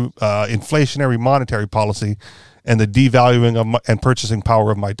it through inflationary monetary policy and the devaluing of and purchasing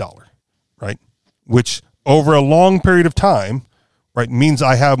power of my dollar, right? Which over a long period of time, right, means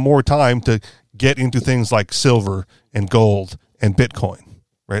I have more time to get into things like silver and gold and Bitcoin,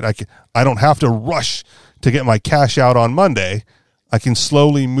 right? I don't have to rush to get my cash out on Monday. I can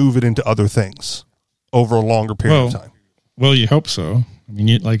slowly move it into other things over a longer period of time. Well, you hope so. I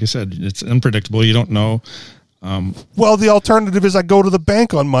mean, like I said, it's unpredictable. You don't know. Well, the alternative is I go to the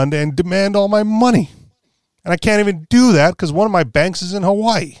bank on Monday and demand all my money. And I can't even do that because one of my banks is in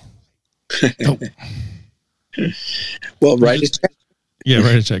Hawaii. Well, write a check. Yeah,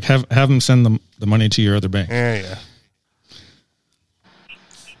 write a check. Have them send the money to your other bank. Yeah.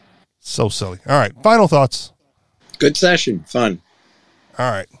 So silly. All right. Final thoughts. Good session. Fun. All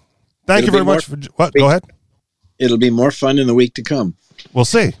right. Thank you very much for what? Go ahead. It'll be more fun in the week to come. We'll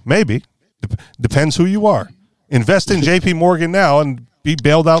see. Maybe. Depends who you are. Invest in JP Morgan now and be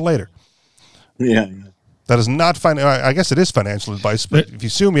bailed out later. Yeah. That is not I guess it is financial advice, but if you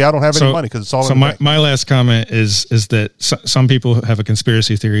sue me, I don't have any money because it's all in the bank. My last comment is that some people have a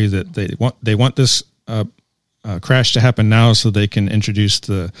conspiracy theory that they want this crash to happen now so they can introduce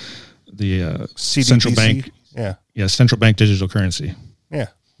the central bank. Yeah, central bank digital currency. Yeah,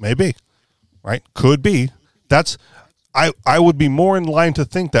 maybe. Right? Could be. I would be more in line to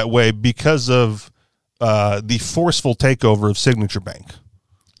think that way because of the forceful takeover of Signature Bank.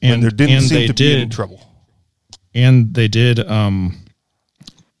 And there didn't seem to be any trouble. And they did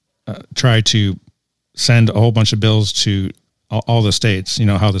try to send a whole bunch of bills to all the states. You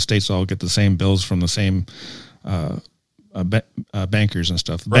know how the states all get the same bills from the same bankers and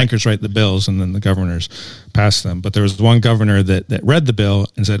stuff. The bankers write the bills and then the governors pass them. But there was one governor that read the bill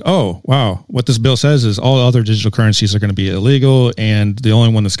and said, oh, wow, what this bill says is all other digital currencies are going to be illegal and the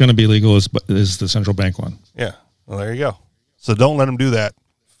only one that's going to be legal is the central bank one. Yeah. Well, there you go. So don't let them do that.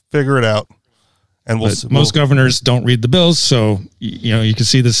 Figure it out. And most governors don't read the bills. So, you can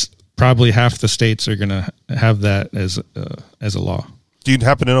see this, probably half the states are going to have that as a law. Do you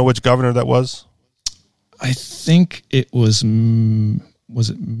happen to know which governor that was? I think it was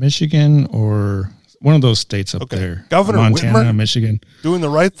it Michigan or one of those states up there? Governor Montana, Whitmer? Michigan. Doing the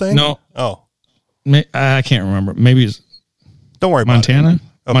right thing? No. Oh. I can't remember. Maybe it's don't worry Montana? about it.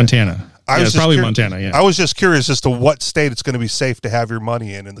 Okay. Montana. It's probably Montana, yeah. I was just curious as to what state it's going to be safe to have your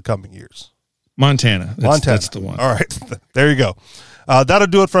money in the coming years. Montana. That's the one. All right. There you go. That'll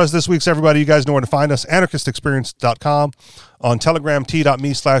do it for us this week, everybody. You guys know where to find us. Anarchistexperience.com. On Telegram,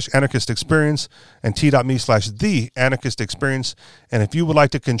 t.me/anarchistexperience and t.me/the Anarchist Experience. And if you would like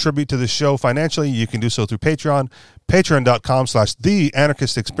to contribute to this show financially, you can do so through Patreon, patreon.com/the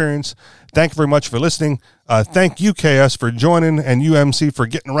Anarchist Experience. Thank you very much for listening. Thank you, KS, for joining, and UMC for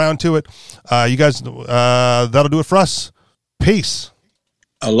getting around to it. You guys, that'll do it for us. Peace.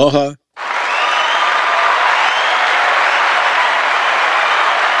 Aloha.